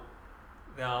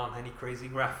aren't any crazy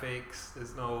graphics.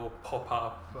 There's no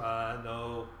pop-up,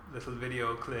 no little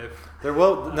video clip.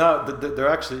 They're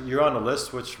actually, you're on a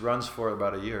list which runs for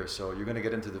about a year, so you're going to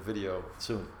get into the video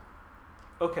soon.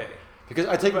 Okay. Because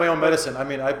I take my own medicine. I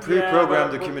mean, I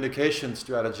pre-programmed the communication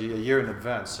strategy a year in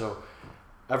advance, so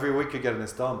every week you get an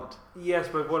installment. Yes,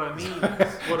 but what I mean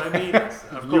is, of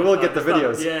course, you will get the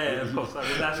videos. Yeah, of course. I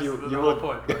mean, that's the whole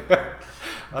point.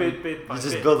 Right? Bit by you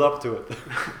just bit. build up to it.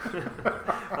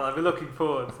 Well, I've been looking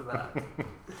forward to that.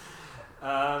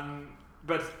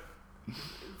 But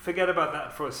forget about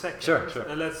that for a second. Sure.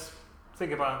 And let's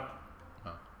think about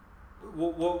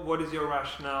what is your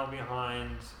rationale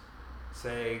behind,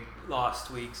 say,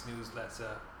 last week's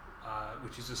newsletter,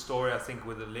 which is a story, I think,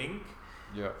 with a link.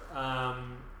 Yeah.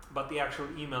 But the actual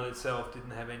email itself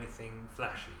didn't have anything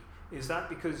flashy. Is that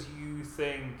because you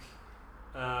think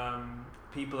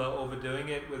people are overdoing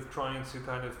it with trying to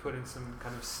kind of put in some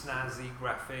kind of snazzy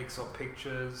graphics or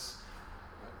pictures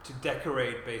to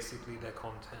decorate basically their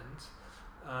content?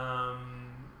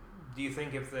 Do you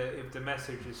think if the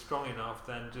message is strong enough,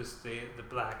 then just the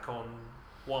black on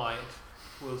white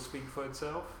will speak for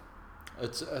itself?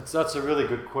 That's a really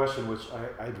good question, which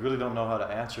I really don't know how to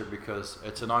answer, because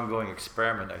it's an ongoing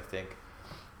experiment, I think.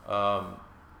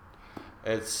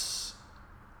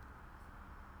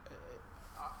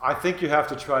 I think you have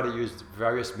to try to use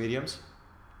various mediums.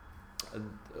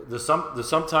 There's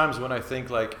sometimes when I think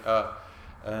like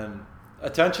an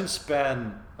attention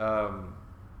span.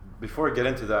 Before I get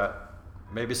into that,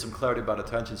 maybe some clarity about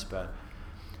attention span.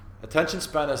 Attention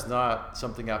span is not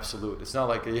something absolute. It's not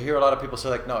like you hear a lot of people say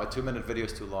like, no, a 2-minute video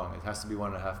is too long. It has to be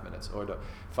 1.5 minutes, or the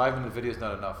 5-minute video is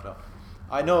not enough. No,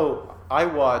 I know I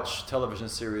watch television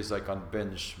series like on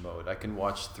binge mode. I can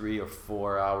watch 3 or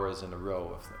 4 hours in a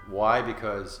row. Why?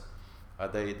 Because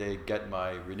they get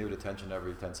my renewed attention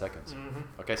every 10 seconds. Mm-hmm.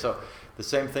 Okay, so the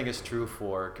same thing is true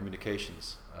for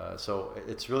communications. So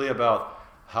it's really about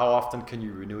how often can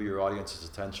you renew your audience's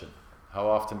attention? How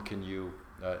often can you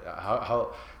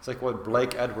How it's like what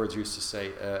Blake Edwards used to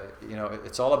say.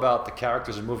 It's all about the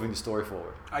characters and moving the story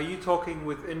forward. Are you talking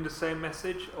within the same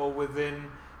message or within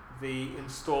the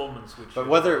installments? But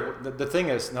whether the thing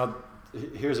is now,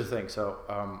 here's the thing. So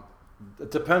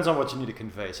it depends on what you need to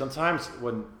convey. Sometimes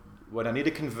when I need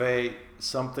to convey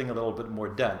something a little bit more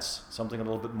dense, something a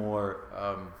little bit more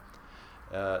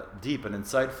deep and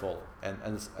insightful,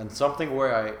 and something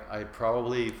where I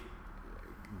probably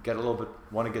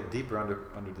want to get deeper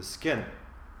under the skin,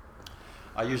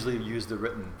 I usually use the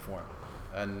written form,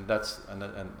 and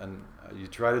you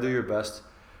try to do your best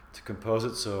to compose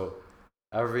it so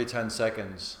every 10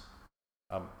 seconds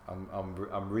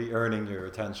I'm re-earning your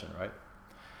attention, right?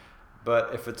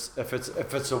 But if it's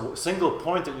a single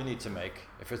point that you need to make,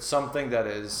 if it's something that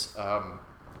is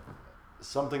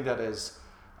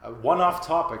a one-off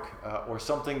topic, or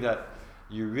something that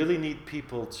you really need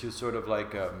people to sort of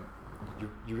like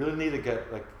you really need to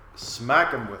get like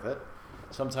smack them with it,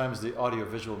 sometimes the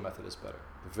audio-visual method is better,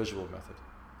 the visual method.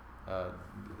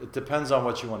 It depends on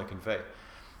what you want to convey.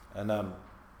 And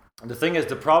the thing is,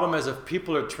 the problem is if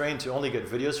people are trained to only get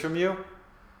videos from you,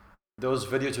 those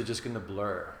videos are just going to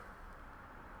blur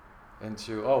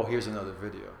into, oh, here's another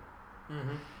video.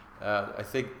 Mm-hmm. I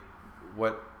think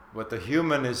what the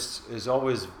human is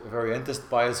always very interested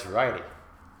by is variety.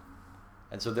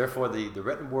 And so therefore the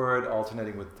written word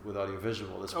alternating with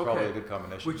audiovisual is probably a good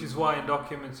combination. Which is why in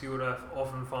documents you would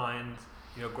often find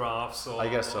graphs or, I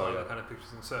guess so, other kind of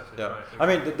pictures inserted. Yeah. Right? I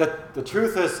mean, the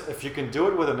truth is, if you can do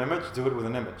it with an image, do it with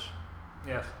an image.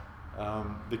 Yes.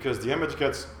 Because the image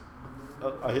gets,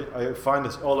 I find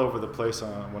this all over the place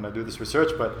when I do this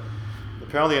research, but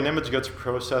apparently an image gets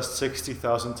processed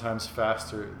 60,000 times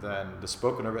faster than the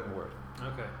spoken or written word.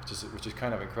 Okay. Which is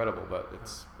kind of incredible, but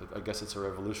I guess it's a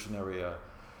revolutionary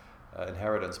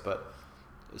inheritance. But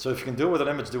so if you can do it with an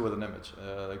image, do it with an image.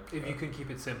 If you can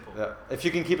keep it simple. Yeah. If you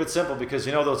can keep it simple, because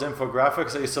those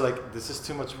infographics, I used to like, this is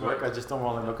too much work. Right. I just don't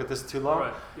want to look at this too long.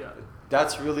 Right. Yeah.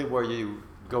 That's really where you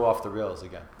go off the rails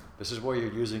again. This is where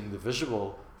you're using the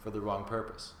visual for the wrong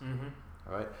purpose. Mm-hmm.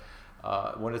 All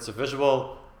right. When it's a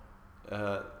visual.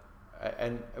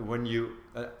 And when you,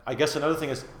 I guess another thing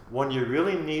is when you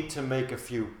really need to make a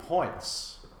few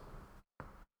points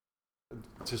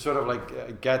to sort of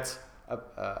like get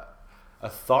a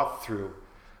thought through,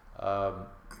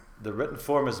 the written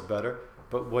form is better.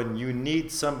 But when you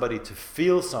need somebody to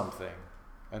feel something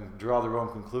and draw their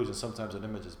own conclusions, sometimes an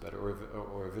image is better,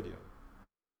 or a video,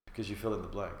 because you fill in the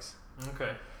blanks.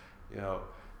 Okay.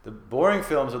 The boring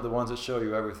films are the ones that show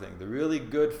you everything. The really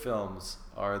good films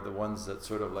are the ones that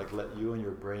sort of like let you and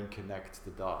your brain connect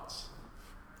the dots.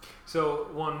 So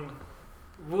one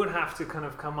would have to kind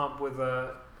of come up with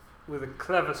a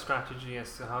clever strategy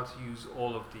as to how to use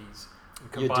all of these.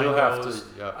 And combine you do have those, to,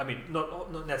 yeah. I mean,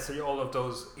 not necessarily all of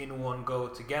those in one go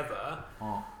together,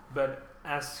 but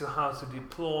as to how to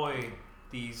deploy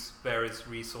these various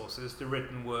resources, the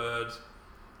written word,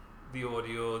 the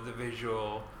audio, the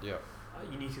visual. Yeah.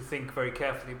 You need to think very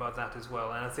carefully about that as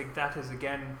well, and I think that is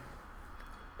again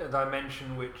a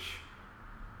dimension which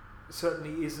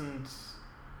certainly isn't,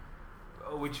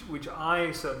 which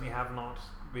I certainly have not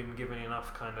been given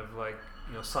enough kind of like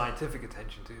scientific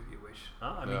attention to, if you wish.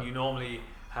 I mean, you normally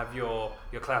have your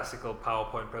classical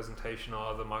PowerPoint presentation or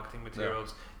other marketing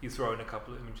materials. You throw in a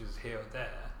couple of images here or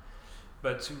there,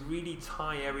 but to really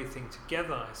tie everything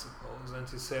together, I suppose, and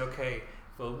to say, okay,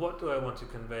 well, what do I want to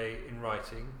convey in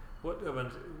writing?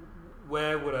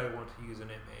 Where would I want to use an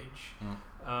image,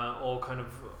 or kind of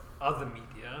other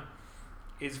media,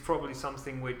 is probably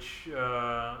something which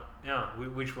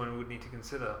one would need to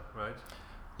consider, right?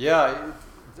 Yeah,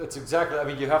 that's exactly. I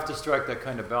mean, you have to strike that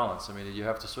kind of balance. I mean, you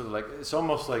have to sort of like. It's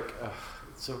almost like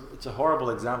it's a horrible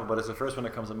example, but it's the first one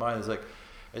that comes to mind. Is like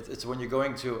it's when you're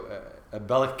going to a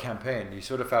Belgic campaign, you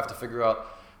sort of have to figure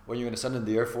out when you're going to send in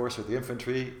the Air Force or the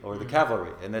infantry or the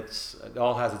cavalry, and it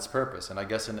all has its purpose. And I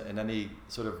guess in any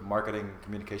sort of marketing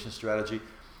communication strategy,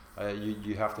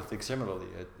 you have to think similarly.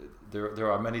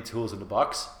 There are many tools in the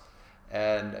box,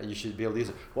 and you should be able to use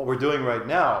it. What we're doing right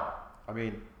now, I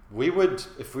mean,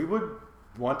 if we would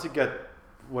want to get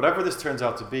whatever this turns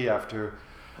out to be after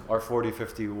our 40,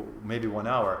 50, maybe 1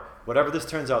 hour, whatever this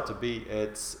turns out to be,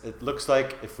 it looks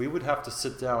like if we would have to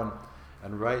sit down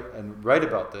and write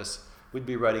about this, we'd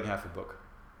be writing half a book.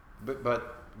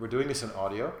 But we're doing this in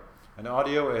audio, and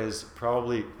audio is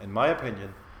probably, in my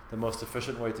opinion, the most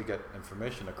efficient way to get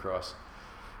information across,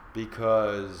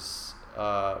 because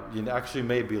you actually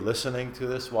may be listening to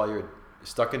this while you're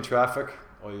stuck in traffic,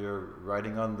 or you're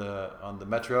riding on the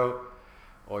metro,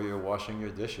 or you're washing your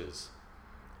dishes,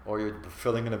 or you're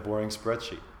filling in a boring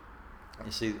spreadsheet.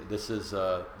 you see, this is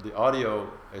the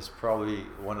audio is probably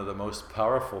one of the most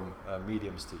powerful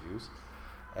mediums to use.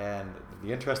 And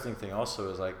the interesting thing also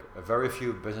is like very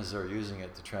few businesses are using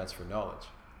it to transfer knowledge.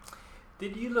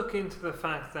 Did you look into the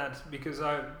fact that, because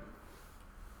I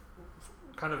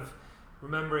kind of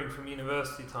remembering from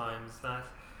university times that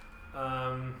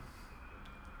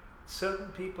certain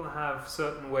people have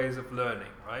certain ways of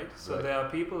learning, right? So there are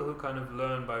people who kind of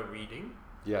learn by reading.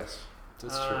 Yes,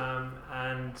 that's true.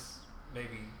 And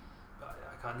maybe,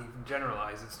 I can't even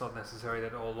generalize, it's not necessary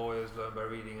that all lawyers learn by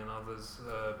reading and others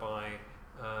by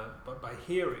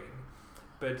hearing.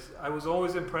 But I was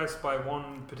always impressed by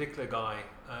one particular guy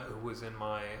who was in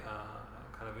my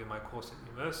in my course at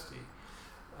university,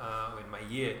 in my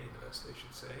year at university, I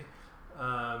should say.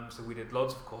 So we did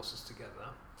lots of courses together,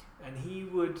 and he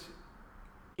would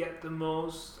get the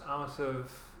most out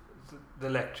of the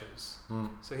lectures.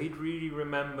 So he'd really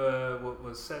remember what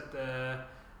was said there,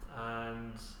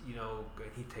 and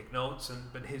he'd take notes.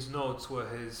 But his notes were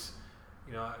his,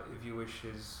 if you wish,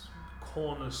 his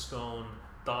cornerstone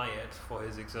diet for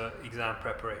his exam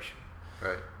preparation.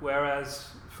 Right. Whereas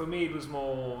for me it was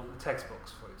more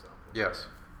textbooks, for example. Yes.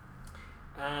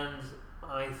 And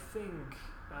I think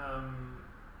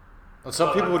well,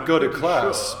 some people would go to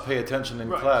class, pay attention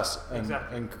in class,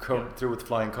 and come through with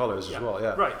flying colors as well.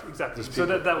 Yeah. Right. Exactly. So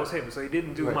that was him. So he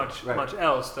didn't do much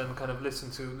else than kind of listen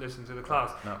to the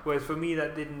class. No. Whereas for me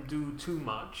that didn't do too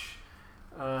much.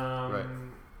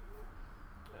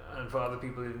 And for other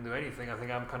people, it didn't do anything. I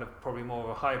think I'm kind of probably more of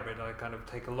a hybrid. I kind of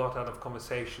take a lot out of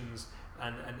conversations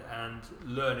and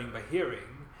learning by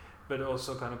hearing, but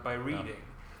also kind of by reading.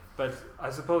 Yeah. But I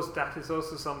suppose that is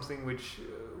also something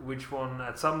which one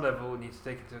at some level needs to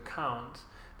take into account,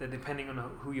 that depending on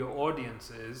who your audience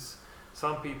is,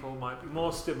 some people might be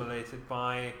more stimulated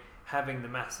by having the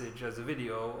message as a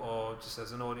video or just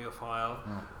as an audio file,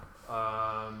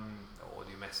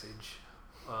 audio message,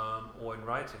 or in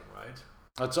writing, right?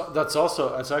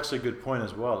 That's actually a good point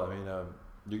as well. I mean,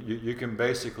 you can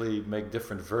basically make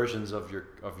different versions of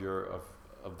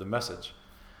the message.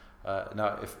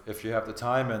 Now, if you have the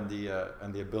time and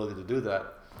the ability to do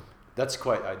that, that's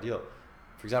quite ideal.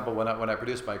 For example, when I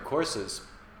produce my courses,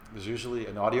 there's usually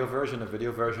an audio version, a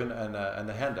video version, and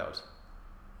a handout.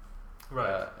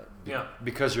 Right.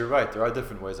 Because you're right, there are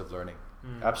different ways of learning.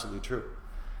 Absolutely true.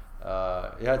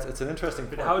 It's an interesting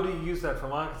point. But how do you use that for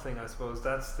marketing? I suppose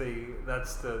that's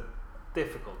the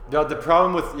difficult one. Yeah, the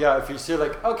problem with if you say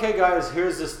like, okay guys,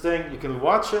 here's this thing, you can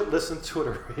watch it, listen to it,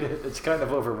 or read it. It's kind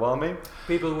of overwhelming.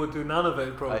 People would do none of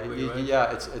it probably. Right?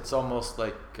 Yeah, it's almost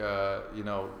like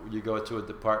you go to a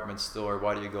department store.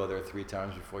 Why do you go there 3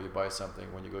 times before you buy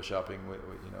something when you go shopping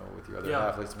with your other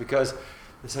half? It's because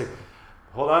it's like,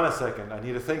 hold on a second, I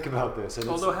need to think about this. And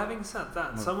although having said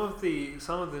that, some of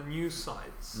the news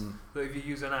sites, that if you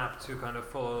use an app to kind of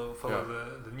follow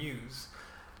the news,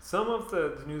 some of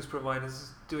the news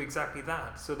providers do exactly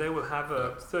that. So they will have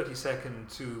a 30-second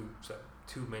to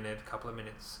 2-minute, couple of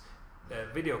minutes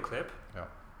video clip. Yeah.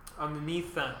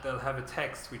 Underneath that, they'll have a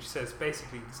text which says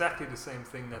basically exactly the same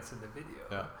thing that's in the video.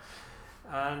 Yeah.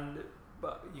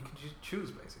 But you can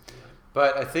choose basically. Right?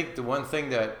 But I think the one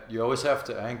thing that you always have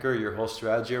to anchor your whole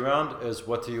strategy around is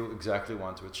what do you exactly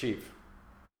want to achieve.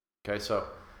 Okay, so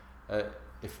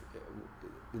if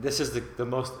this is the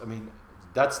most, I mean,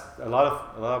 that's a lot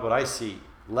of what I see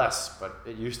less, but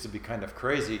it used to be kind of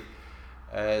crazy.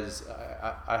 As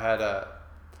I had a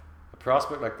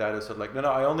prospect like that who said like, no,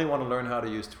 I only want to learn how to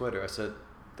use Twitter. I said,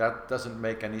 that doesn't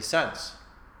make any sense.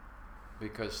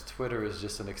 Because Twitter is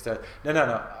just an extent.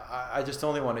 No. I just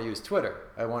only want to use Twitter.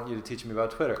 I want you to teach me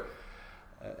about Twitter.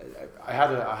 I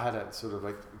had a sort of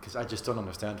like, because I just don't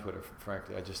understand Twitter.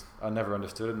 Frankly, I never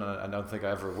understood it, and I don't think I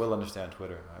ever will understand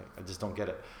Twitter. I just don't get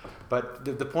it. But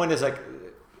the point is like,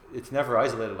 it's never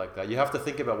isolated like that. You have to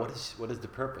think about what is the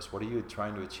purpose. What are you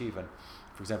trying to achieve? And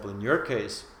for example, in your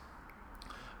case,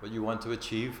 what you want to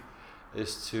achieve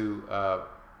is to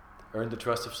earn the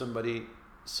trust of somebody,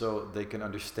 so they can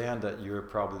understand that you're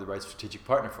probably the right strategic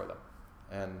partner for them,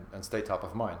 and stay top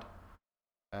of mind,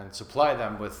 and supply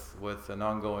them with an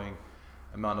ongoing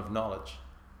amount of knowledge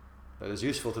that is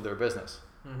useful to their business.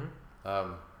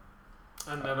 Mm-hmm.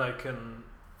 And then I can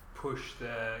push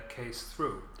their case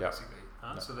through, basically,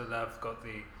 so that I've got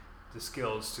the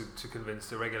skills to convince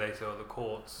the regulator or the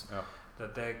courts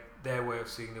that their way of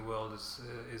seeing the world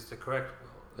is the correct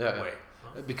way.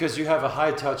 Because you have a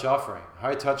high touch offering.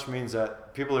 High touch means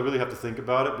that people really have to think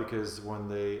about it, because when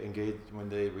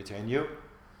they retain you,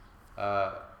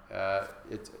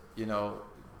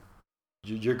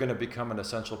 you're going to become an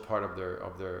essential part of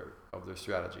their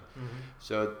strategy. Mm-hmm.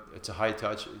 So it's a high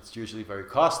touch. It's usually very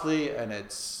costly, and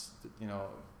it's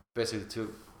basically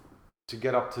to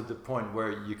get up to the point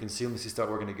where you can seamlessly start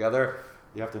working together,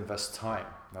 you have to invest time,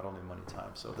 not only money,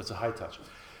 time. So that's a high touch.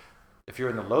 If you're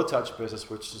in the low touch business,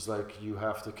 which is like you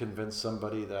have to convince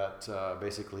somebody that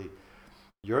basically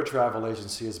your travel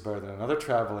agency is better than another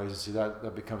travel agency,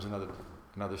 that becomes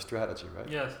another strategy, right?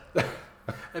 Yes.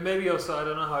 And maybe also, I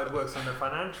don't know how it works on the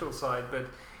financial side, but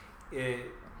it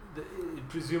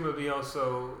presumably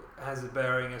also has a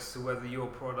bearing as to whether your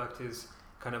product is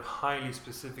kind of highly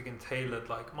specific and tailored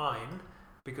like mine,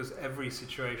 because every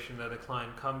situation that a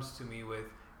client comes to me with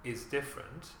is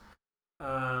different,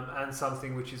 and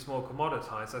something which is more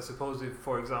commoditized. I suppose if,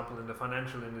 for example, in the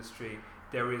financial industry,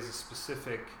 there is a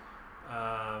specific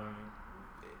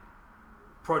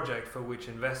project for which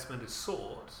investment is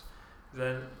sought,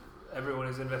 then everyone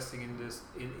is investing in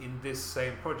this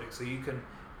same project. So you can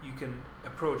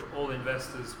approach all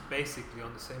investors basically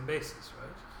on the same basis, right?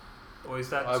 Or is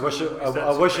that? I wish it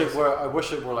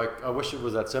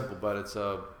was that simple, but it's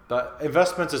that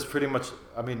investments is pretty much.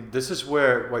 I mean, this is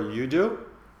where what you do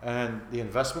and the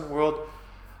investment world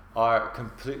are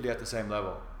completely at the same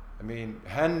level. I mean,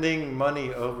 handing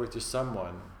money over to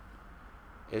someone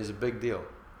is a big deal.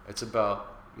 It's about,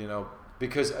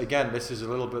 because again, this is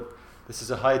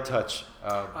a high touch.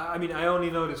 I mean, I only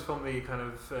know this from the kind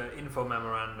of info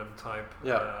memorandum type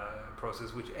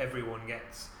process, which everyone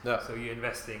gets. Yeah. So you're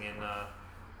investing in a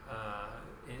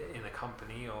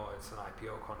company, or it's an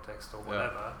IPO context or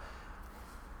whatever.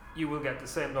 You will get the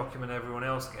same document everyone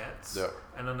else gets,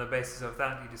 and on the basis of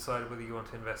that, you decide whether you want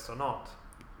to invest or not.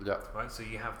 Yeah. Right. So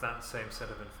you have that same set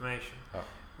of information.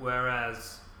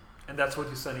 Whereas, and that's what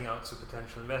you're sending out to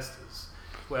potential investors.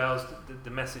 Whereas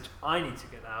the message I need to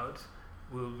get out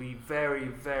will be very,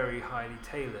 very highly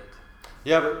tailored.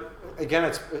 Yeah, but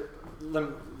again,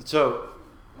 so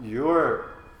your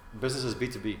business is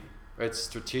B2B, right? It's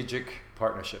strategic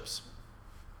partnerships.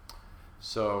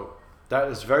 So that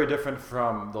is very different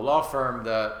from the law firm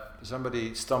that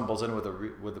somebody stumbles in with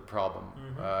a problem,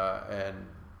 and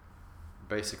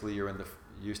basically you're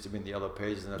used to be in the yellow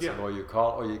pages, and that's the lawyer you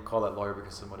call, or you call that lawyer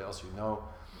because somebody else or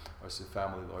it's a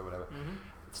family lawyer, whatever.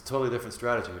 It's a totally different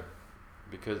strategy here,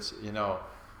 because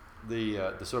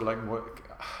the sort of like more.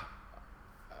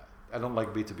 I don't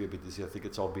like B2B or B2C. I think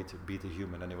it's all B to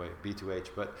human anyway,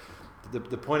 B2H. But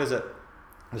the point is that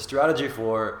the strategy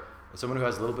for someone who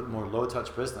has a little bit more low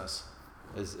touch business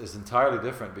is entirely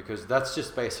different, because that's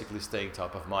just basically staying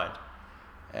top of mind,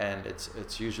 and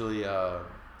it's usually a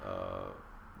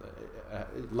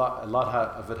lot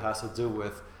of it has to do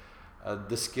with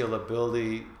the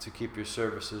scalability to keep your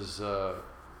services of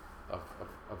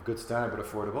good standard but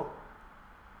affordable.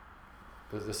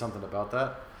 There's something about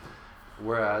that.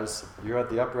 Whereas you're at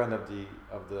the upper end of the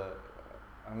I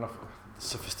don't know if the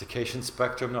sophistication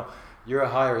spectrum. No, you're a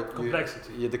higher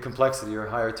complexity. The complexity. You're a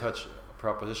higher touch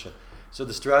proposition. So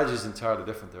the strategy is entirely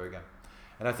different there again.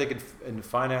 And I think in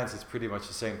finance it's pretty much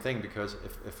the same thing, because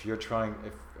if you're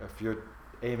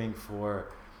aiming for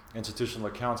institutional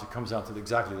accounts, it comes down to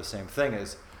exactly the same thing.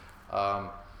 Is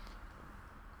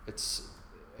it's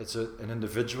an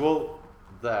individual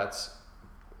that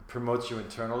promotes you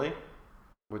internally,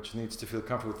 which needs to feel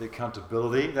comfortable with the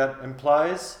accountability that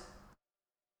implies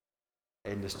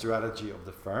in the strategy of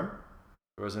the firm.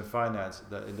 Whereas in finance,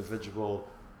 the individual,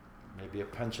 maybe a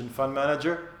pension fund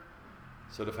manager,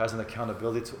 sort of has an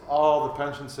accountability to all the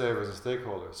pension savers and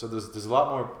stakeholders. So there's a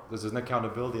lot more, there's an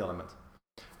accountability element.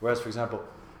 Whereas, for example,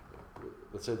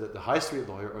 let's say that the high street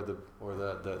lawyer or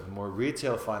the more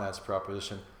retail finance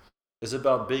proposition is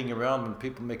about being around when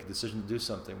people make a decision to do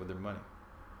something with their money,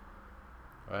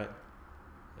 right?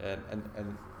 And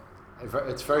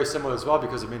it's very similar as well,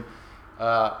 because I mean,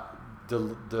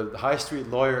 the high street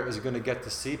lawyer is going to get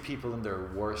to see people in their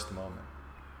worst moment.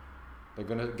 They're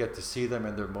going to get to see them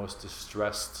in their most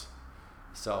distressed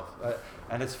self,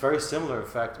 and it's very similar, in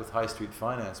fact, with high street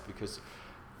finance, because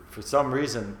for some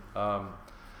reason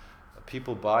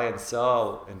people buy and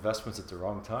sell investments at the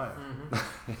wrong time.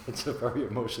 It's a very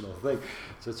emotional thing,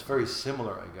 so it's very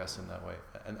similar, I guess, in that way.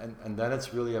 And then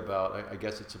it's really about, I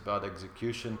guess it's about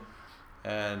execution.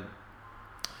 And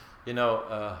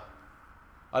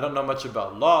I don't know much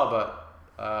about law, but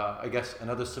I guess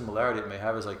another similarity it may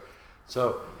have is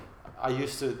so I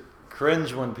used to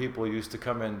cringe when people used to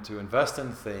come in to invest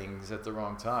in things at the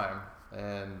wrong time,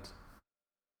 and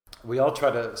we all try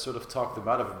to sort of talk them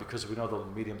out of it, because we know the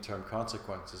medium-term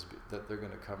consequences that they're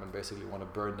going to come and basically want to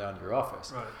burn down your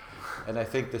office. Right. And I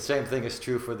think the same thing is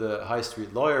true for the high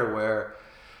street lawyer, where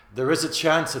there is a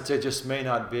chance that they just may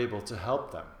not be able to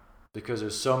help them because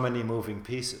there's so many moving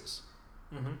pieces.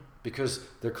 Because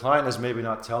their client is maybe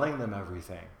not telling them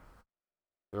everything.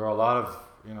 there are a lot of,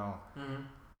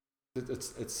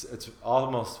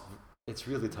 it's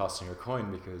really tossing your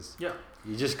coin, because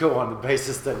you just go on the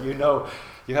basis that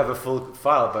you have a full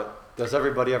file, but does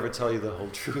everybody ever tell you the whole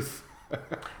truth?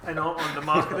 And on the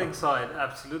marketing side,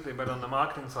 absolutely, but on the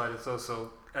marketing side, it's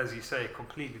also, as you say, a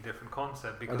completely different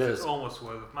concept, because it's almost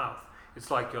word of mouth.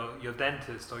 It's like your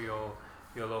dentist or your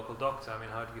local doctor. I mean,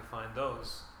 how do you find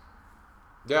those?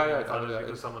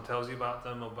 Because someone tells you about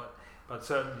them, but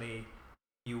certainly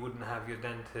you wouldn't have your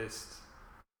dentist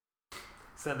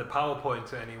send a PowerPoint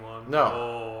to anyone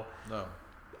or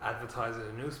advertise in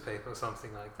a newspaper or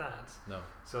something like that. No.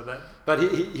 So that.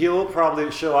 But he'll probably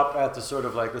show up at the sort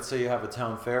of, like, let's say you have a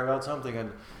town fair about something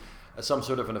and some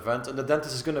sort of an event, and the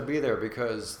dentist is going to be there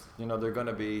because there are going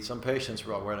to be some patients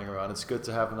running around. It's good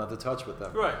to have another touch with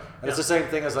them. Right. And it's the same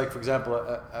thing as, like, for example,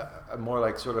 a more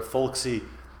like sort of folksy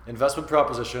investment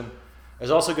proposition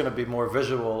is also going to be more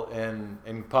visual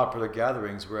in popular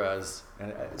gatherings, whereas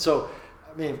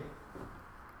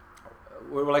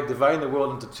we're like dividing the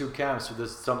world into two camps, so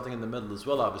there's something in the middle as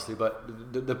well, obviously.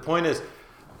 But the point is,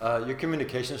 your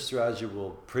communication strategy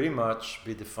will pretty much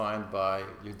be defined by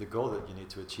the goal that you need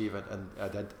to achieve and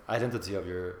that identity of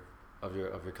your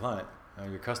client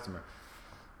and your customer.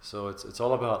 So it's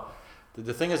all about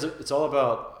the thing is, it's all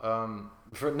about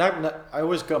I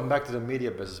always come back to the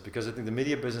media business, because I think the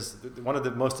media business, one of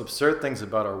the most absurd things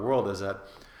about our world is that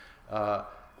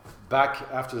back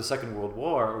after the Second World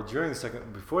War, or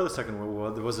before the Second World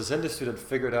War, there was this industry that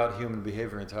figured out human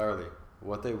behavior entirely.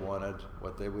 What they wanted,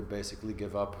 what they would basically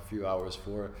give up a few hours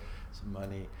for, some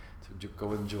money to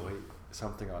go enjoy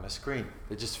something on a screen.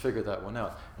 They just figured that one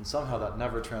out. And somehow that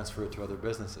never transferred to other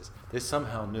businesses. They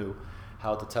somehow knew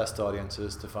how to test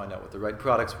audiences, to find out what the right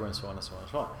products were, and so on and so on and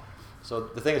so on. So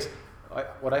the thing is,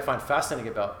 what I find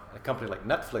fascinating about a company like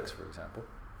Netflix, for example,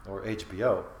 or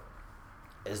HBO,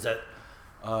 is that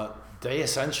they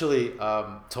essentially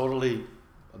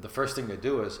the first thing they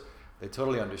do is they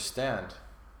totally understand.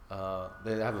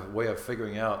 They have a way of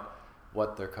figuring out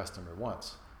what their customer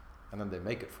wants, and then they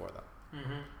make it for them.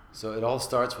 Mm-hmm. So it all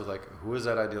starts with, like, who is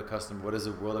that ideal customer? What is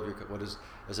the world of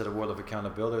is it a world of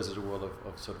accountability, or is it a world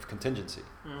of sort of contingency?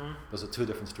 Mm-hmm. Those are two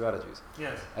different strategies.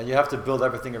 Yes. And you have to build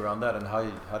everything around that, and how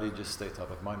do you just stay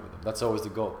top of mind with them? That's always the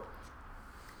goal.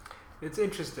 It's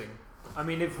interesting. I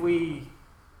mean, if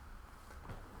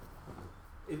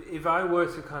I were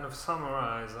to kind of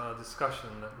summarize our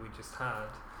discussion that we just had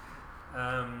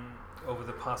over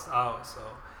the past hour or so,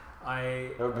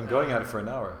 we've been going at it for an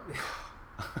hour.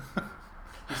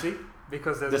 You see,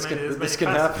 because there's this can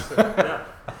happen. So, yeah.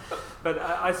 But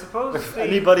I suppose if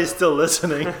anybody's still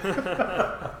listening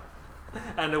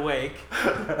and awake,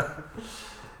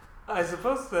 I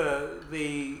suppose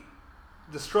the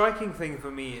striking thing for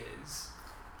me is,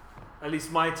 at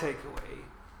least my takeaway,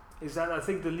 is that I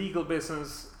think the legal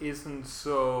business isn't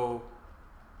so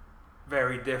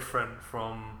very different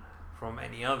from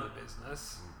any other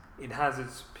business. It has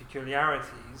its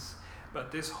peculiarities,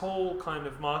 but this whole kind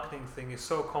of marketing thing is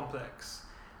so complex.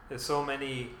 There's so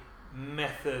many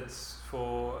methods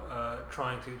for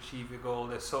trying to achieve your goal.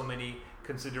 There's so many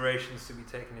considerations to be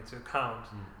taken into account,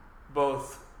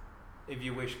 both, if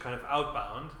you wish, kind of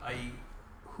outbound, i.e.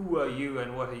 who are you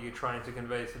and what are you trying to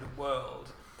convey to the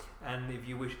world, and if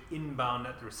you wish, inbound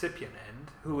at the recipient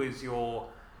end, who is your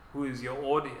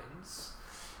audience.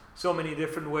 So many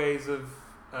different ways of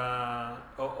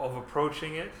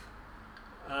approaching it,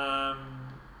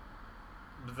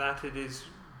 that it is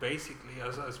basically,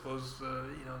 I suppose, the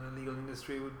legal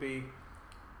industry would be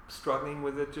struggling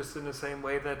with it just in the same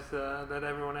way that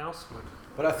everyone else would.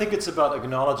 But I think it's about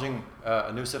acknowledging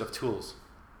a new set of tools.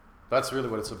 That's really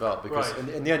what it's about, because right.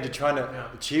 in the end, you're trying to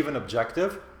achieve an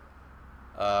objective,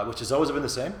 which has always been the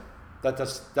same.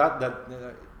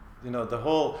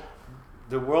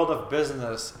 The world of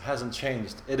business hasn't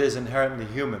changed. It is inherently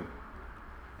human.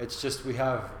 It's just we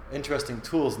have interesting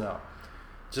tools now.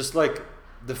 Just like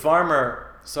the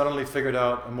farmer suddenly figured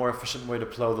out a more efficient way to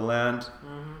plow the land,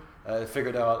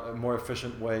 figured out a more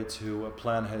efficient way to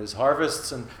plan his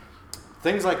harvests and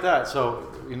things like that.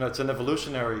 So, it's an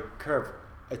evolutionary curve.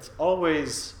 It's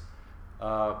always,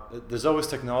 there's always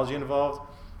technology involved.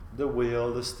 The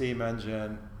wheel, the steam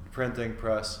engine, printing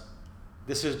press.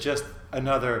 This is just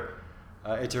another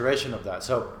iteration of that.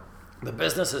 So the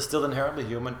business is still inherently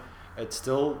human. It's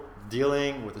still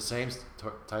dealing with the same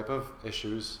type of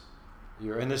issues.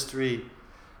 Your industry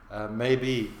may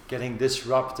be getting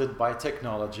disrupted by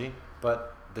technology,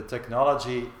 but the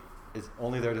technology is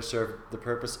only there to serve the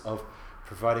purpose of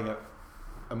providing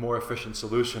a more efficient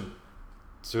solution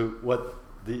to what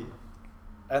the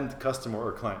end customer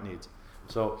or client needs.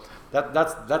 So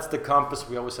that's the compass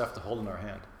we always have to hold in our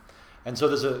hand. And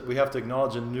so we have to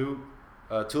acknowledge a new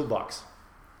toolbox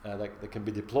that can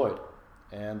be deployed.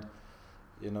 And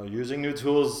using new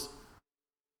tools,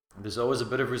 there's always a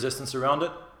bit of resistance around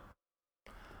it.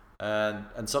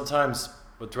 And sometimes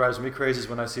what drives me crazy is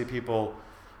when I see people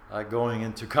going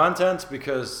into content,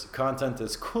 because content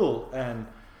is cool, and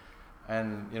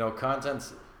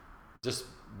content just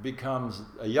becomes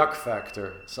a yuck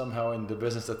factor somehow in the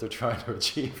business that they're trying to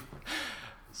achieve.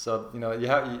 So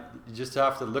you just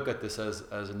have to look at this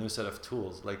as a new set of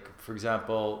tools. Like, for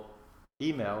example,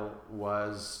 email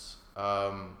was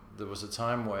there was a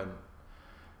time when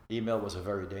email was a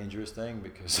very dangerous thing,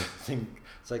 because I think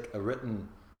it's like a written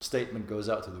statement goes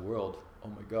out to the world. Oh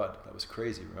my God, that was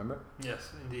crazy, remember?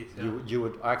 Yes, indeed. Yeah. You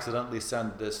would accidentally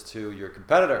send this to your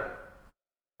competitor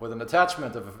with an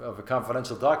attachment of a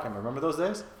confidential document. Remember those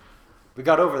days? We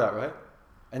got over that, right?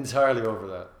 Entirely over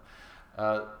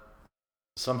that.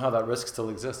 Somehow that risk still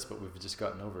exists, but we've just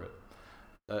gotten over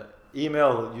it.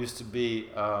 Email used to be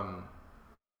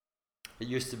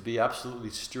absolutely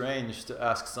strange to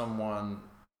ask someone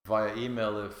via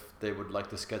email if they would like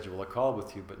to schedule a call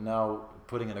with you, but now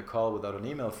putting in a call without an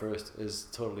email first is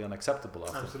totally unacceptable.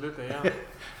 Absolutely, yeah.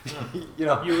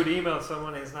 You would email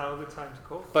someone, is now a good time to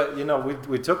call. But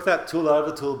we took that tool out of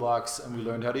the toolbox and we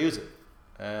learned how to use it.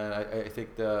 And I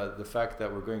think the fact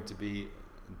that we're going to be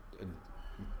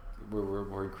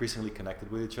we're increasingly connected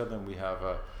with each other, and we have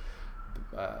an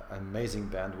amazing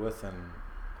bandwidth, and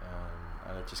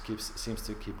it just seems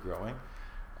to keep growing.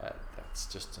 That's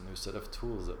just a new set of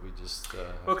tools that we just...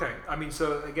 Okay, I mean,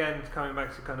 so again, coming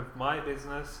back to kind of my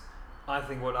business, I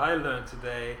think what I learned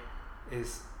today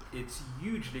is it's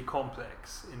hugely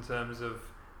complex in terms of,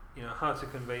 how to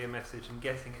convey a message and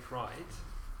getting it right,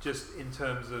 just in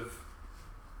terms of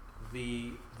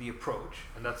the approach,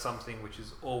 and that's something which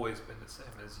has always been the same,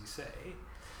 as you say,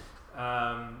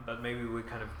 but maybe we're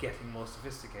kind of getting more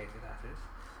sophisticated at it.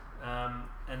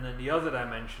 And then the other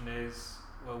dimension is,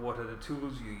 well, what are the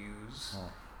tools you use?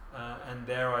 And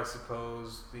there, I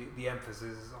suppose, the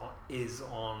emphasis is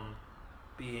on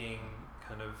being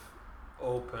kind of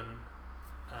open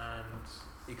and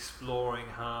exploring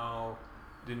how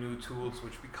the new tools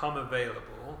which become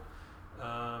available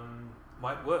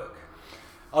might work.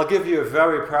 I'll give you a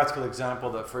very practical example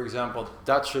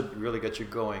that should really get you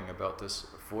going about this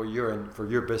for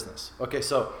your business. Okay,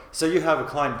 so say you have a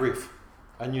client brief,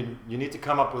 and you need to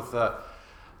come up with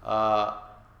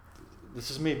this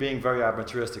is me being very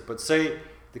amateuristic, but say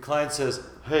the client says,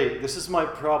 hey, this is my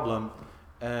problem,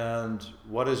 and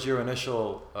what is your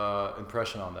initial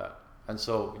impression on that? And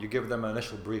so you give them an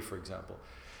initial brief, for example.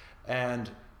 And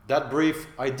that brief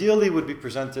ideally would be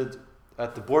presented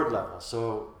at the board level.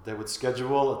 So they would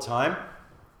schedule a time.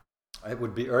 It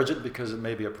would be urgent because it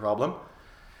may be a problem.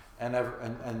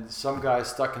 And some guy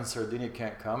stuck in Sardinia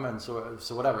can't come, and so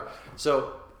whatever.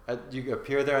 So you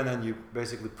appear there, and then you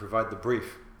basically provide the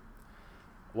brief.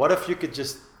 What if you could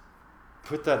just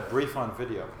put that brief on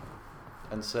video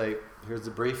and say, here's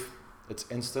the brief, it's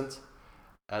instant.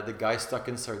 The guy stuck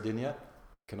in Sardinia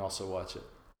can also watch it.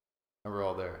 And we're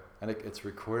all there. And it's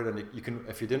recorded, and you can,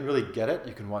 if you didn't really get it,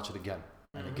 you can watch it again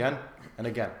and again and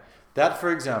again. That,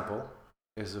 for example,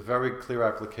 is a very clear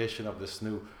application of this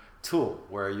new tool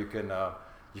where you can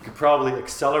probably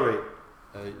accelerate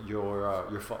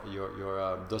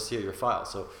your dossier, your file.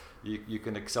 So you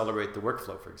can accelerate the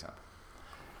workflow, for example.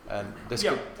 And this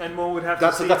and one would have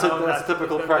that's to see that's a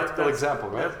typical practical example,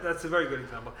 right? That's a very good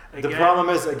example. Again, the problem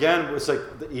is, again, it's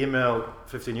like the email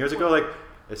 15 years ago. Like,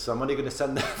 is somebody going to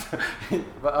send that?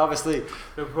 But obviously,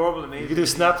 the problem is you can do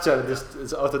Snapchat and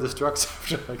it's auto-destructs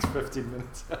after like 15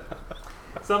 minutes.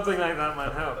 Something like that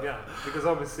might help, yeah. Because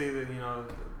obviously,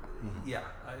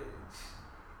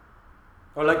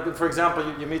 Or like, for example,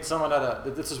 you meet someone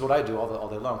this is what I do all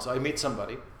day long. So I meet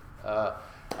somebody.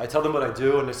 I tell them what I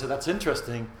do, and they say, that's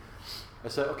interesting. I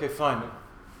say, okay, fine.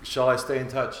 Shall I stay in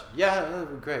touch? Yeah, that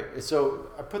would be great. So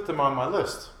I put them on my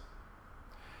list.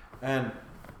 And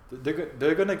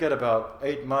they're going to get about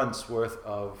 8 months worth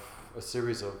of a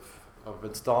series of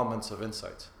installments of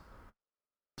insights.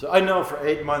 So I know for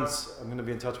 8 months I'm going to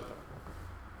be in touch with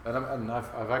them. And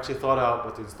I've actually thought out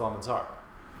what the installments are.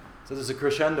 So there's a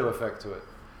crescendo effect to it.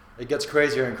 It gets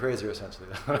crazier and crazier, essentially.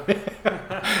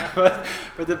 but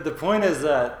the point is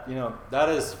that, that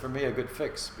is, for me, a good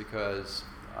fix, because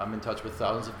I'm in touch with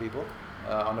thousands of people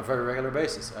on a very regular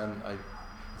basis. And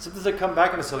sometimes I come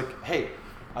back and I say, like, hey,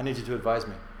 I need you to advise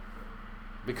me.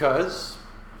 Because...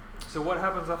 So what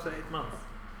happens after 8 months?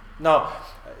 No,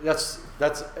 it's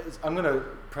going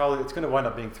to wind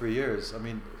up being 3 years. I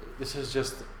mean, this is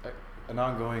just an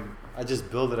ongoing. I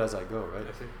just build it as I go, right?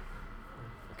 I see.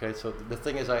 Okay, so the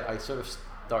thing is, I sort of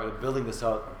started building this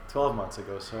out 12 months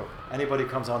ago. So anybody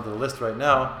comes onto the list right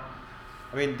now,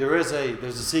 I mean, there's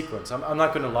a sequence. I'm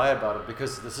not going to lie about it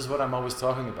because this is what I'm always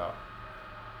talking about.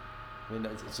 I mean,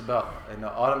 it's about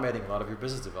automating a lot of your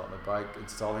business development by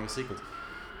installing a sequence.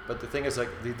 But the thing is, like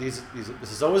this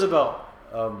is always about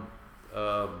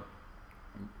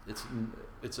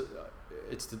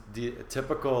it's the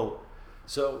typical.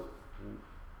 So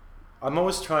I'm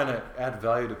always trying to add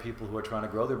value to people who are trying to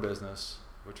grow their business.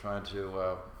 We're trying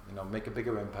to make a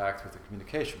bigger impact with the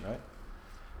communication, right?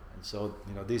 And so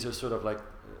these are sort of like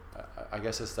I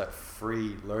guess it's that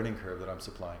free learning curve that I'm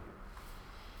supplying.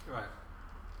 Right.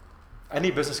 Any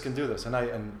business can do this, and I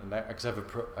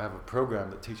have a program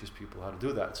that teaches people how to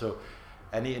do that. So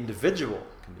any individual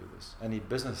can do this. Any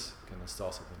business can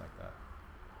install something like that.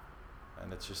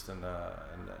 And it's just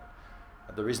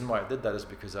the reason why I did that is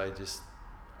because I just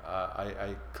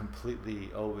I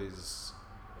completely always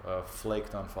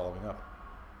flaked on following up.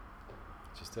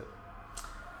 Just it.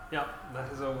 Yeah, that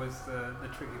is always the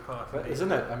tricky part. But isn't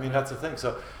it? I mean, that's the thing.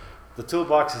 So the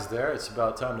toolbox is there. It's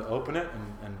about time to open it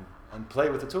and play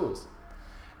with the tools.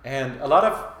 And a lot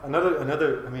of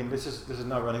another. I mean, this is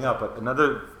not running out, but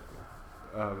another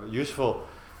useful,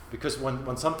 because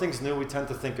when something's new, we tend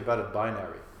to think about it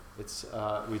binary. It's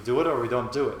we do it or we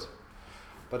don't do it.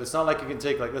 But it's not like you can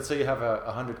take, like, let's say you have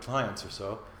 100 clients or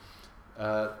so.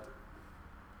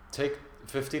 Take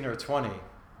 15 or 20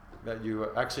 that you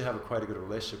actually have quite a good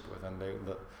relationship with, and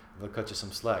they'll cut you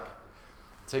some slack.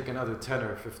 Take another 10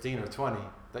 or 15 or 20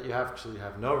 that you actually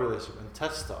have no relationship, and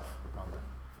test stuff on them.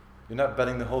 You're not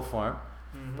betting the whole farm,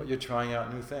 but you're trying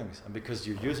out new things. And because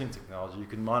you're using technology, you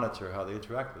can monitor how they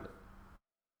interact with it.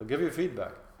 They'll give you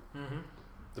feedback. Mm-hmm.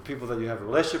 The people that you have a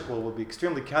relationship with will be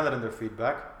extremely candid in their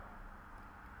feedback,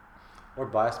 or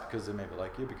biased because they maybe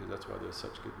like you, because that's why there's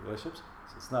such good relationships.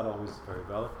 So it's not always very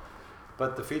valid.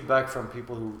 But the feedback from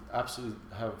people who absolutely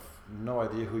have no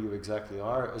idea who you exactly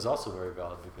are is also very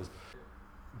valid, because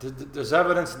there's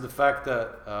evidence in the fact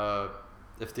that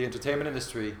if the entertainment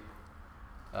industry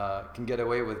can get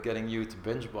away with getting you to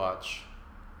binge watch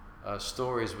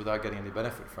stories without getting any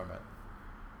benefit from it,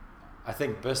 I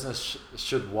think business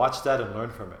should watch that and learn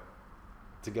from it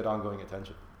to get ongoing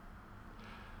attention.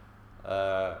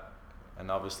 And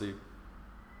obviously,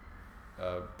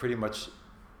 pretty much,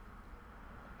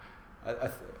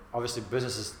 obviously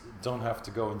businesses don't have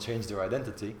to go and change their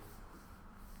identity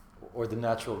or the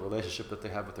natural relationship that they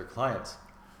have with their clients,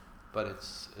 but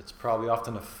it's probably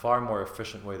often a far more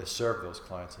efficient way to serve those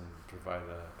clients and provide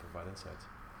insights.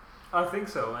 I think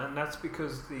so, and that's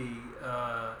because the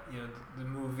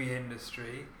movie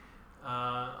industry,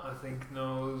 I think,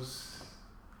 knows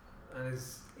and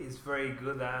is very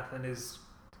good at, and is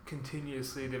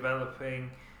continuously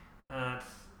developing at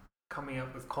coming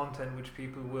up with content which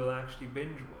people will actually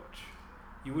binge watch.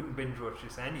 You wouldn't binge watch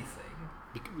just anything.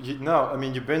 No, I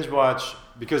mean, you binge watch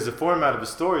because the format of the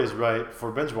story is right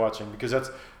for binge watching, because that's,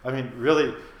 I mean,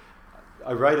 really,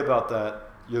 I write about that.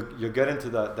 You get into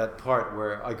that part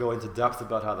where I go into depth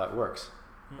about how that works,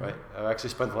 right? I actually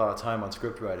spent a lot of time on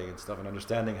script writing and stuff and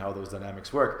understanding how those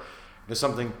dynamics work.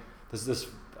 I'm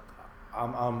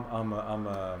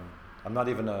not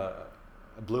even a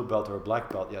blue belt or a black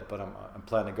belt yet, but I'm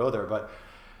planning to go there.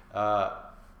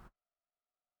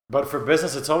 But for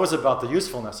business, it's always about the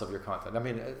usefulness of your content. I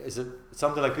mean, is it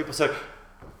something like people say,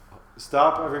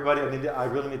 stop everybody, I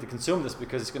really need to consume this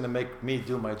because it's going to make me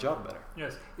do my job better.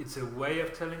 Yes, it's a way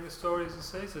of telling the story, as you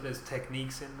say, so there's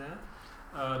techniques in there.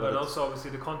 But also,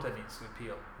 obviously, the content needs to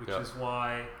appeal, which is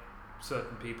why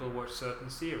certain people watch certain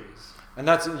series. And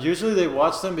that's usually they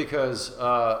watch them because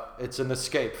it's an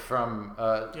escape from.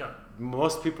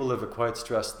 Most people live a quite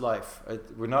stressed life.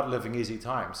 We're not living easy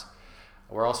times.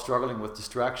 We're all struggling with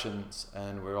distractions,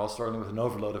 and we're all struggling with an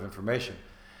overload of information.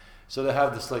 So they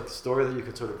have this like story that you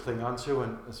can sort of cling onto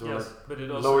and sort of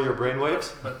lower your brain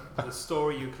waves. But the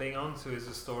story you cling onto is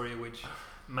a story which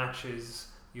matches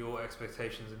your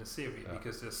expectations in a series,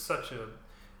 because there's such a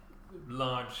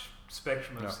large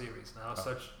spectrum of series now,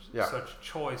 such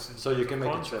choice in so you can make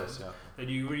a content, choice, that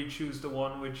you really choose the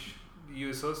one which you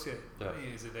associate. Yeah.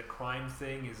 Is it a crime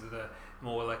thing? Is it a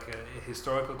more like a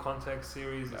historical context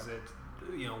series? Is it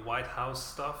White House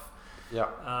stuff? Yeah.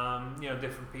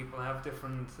 Different people have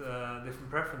different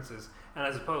preferences, and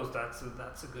I suppose that's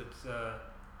a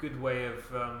good way of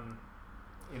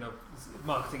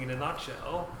marketing in a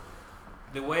nutshell.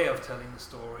 The way of telling the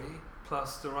story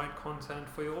plus the right content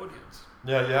for your audience.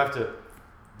 Yeah, you have to.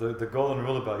 The golden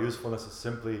rule about usefulness is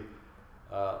simply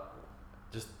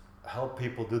just help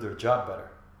people do their job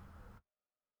better.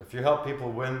 If you help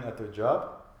people win at their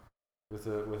job with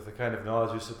the kind of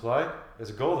knowledge you supply,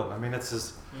 it's golden. I mean, it's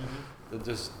just you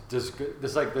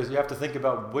have to think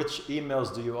about which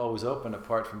emails do you always open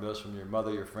apart from those from your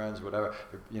mother, your friends, whatever,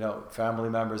 family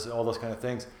members, all those kind of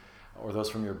things, or those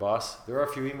from your boss. There are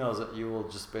a few emails that you will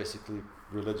just basically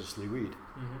religiously read,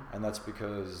 and that's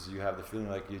because you have the feeling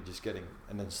like you're just getting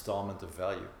an installment of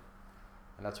value,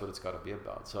 and that's what it's got to be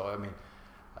about. So I mean,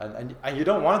 and you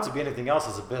don't want it to be anything else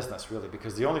as a business, really,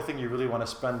 because the only thing you really want to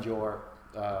spend your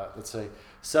let's say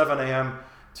 7 a.m.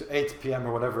 to 8 p.m.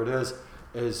 or whatever it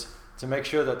is to make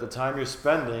sure that the time you're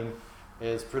spending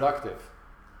is productive,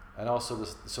 and also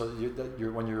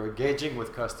when you're engaging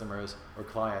with customers or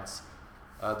clients,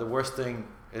 the worst thing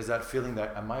is that feeling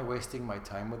that, am I wasting my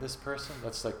time with this person?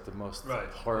 That's like the most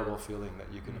horrible feeling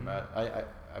that you can imagine.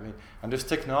 I mean, and there's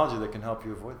technology that can help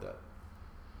you avoid that.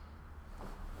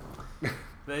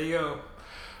 There you go.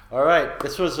 All right,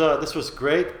 this was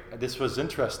great. This was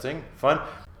interesting, fun.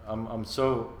 I'm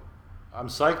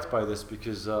psyched by this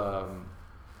because I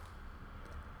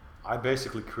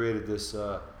basically created this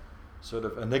sort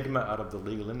of enigma out of the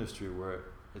legal industry where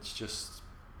it's just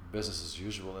business as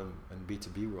usual in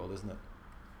B2B world, isn't it?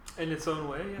 In its own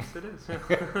way, yes, it is.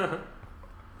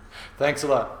 Thanks a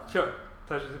lot. Sure,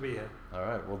 pleasure to be here. All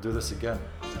right, we'll do this again.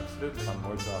 Absolutely. On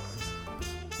more topics.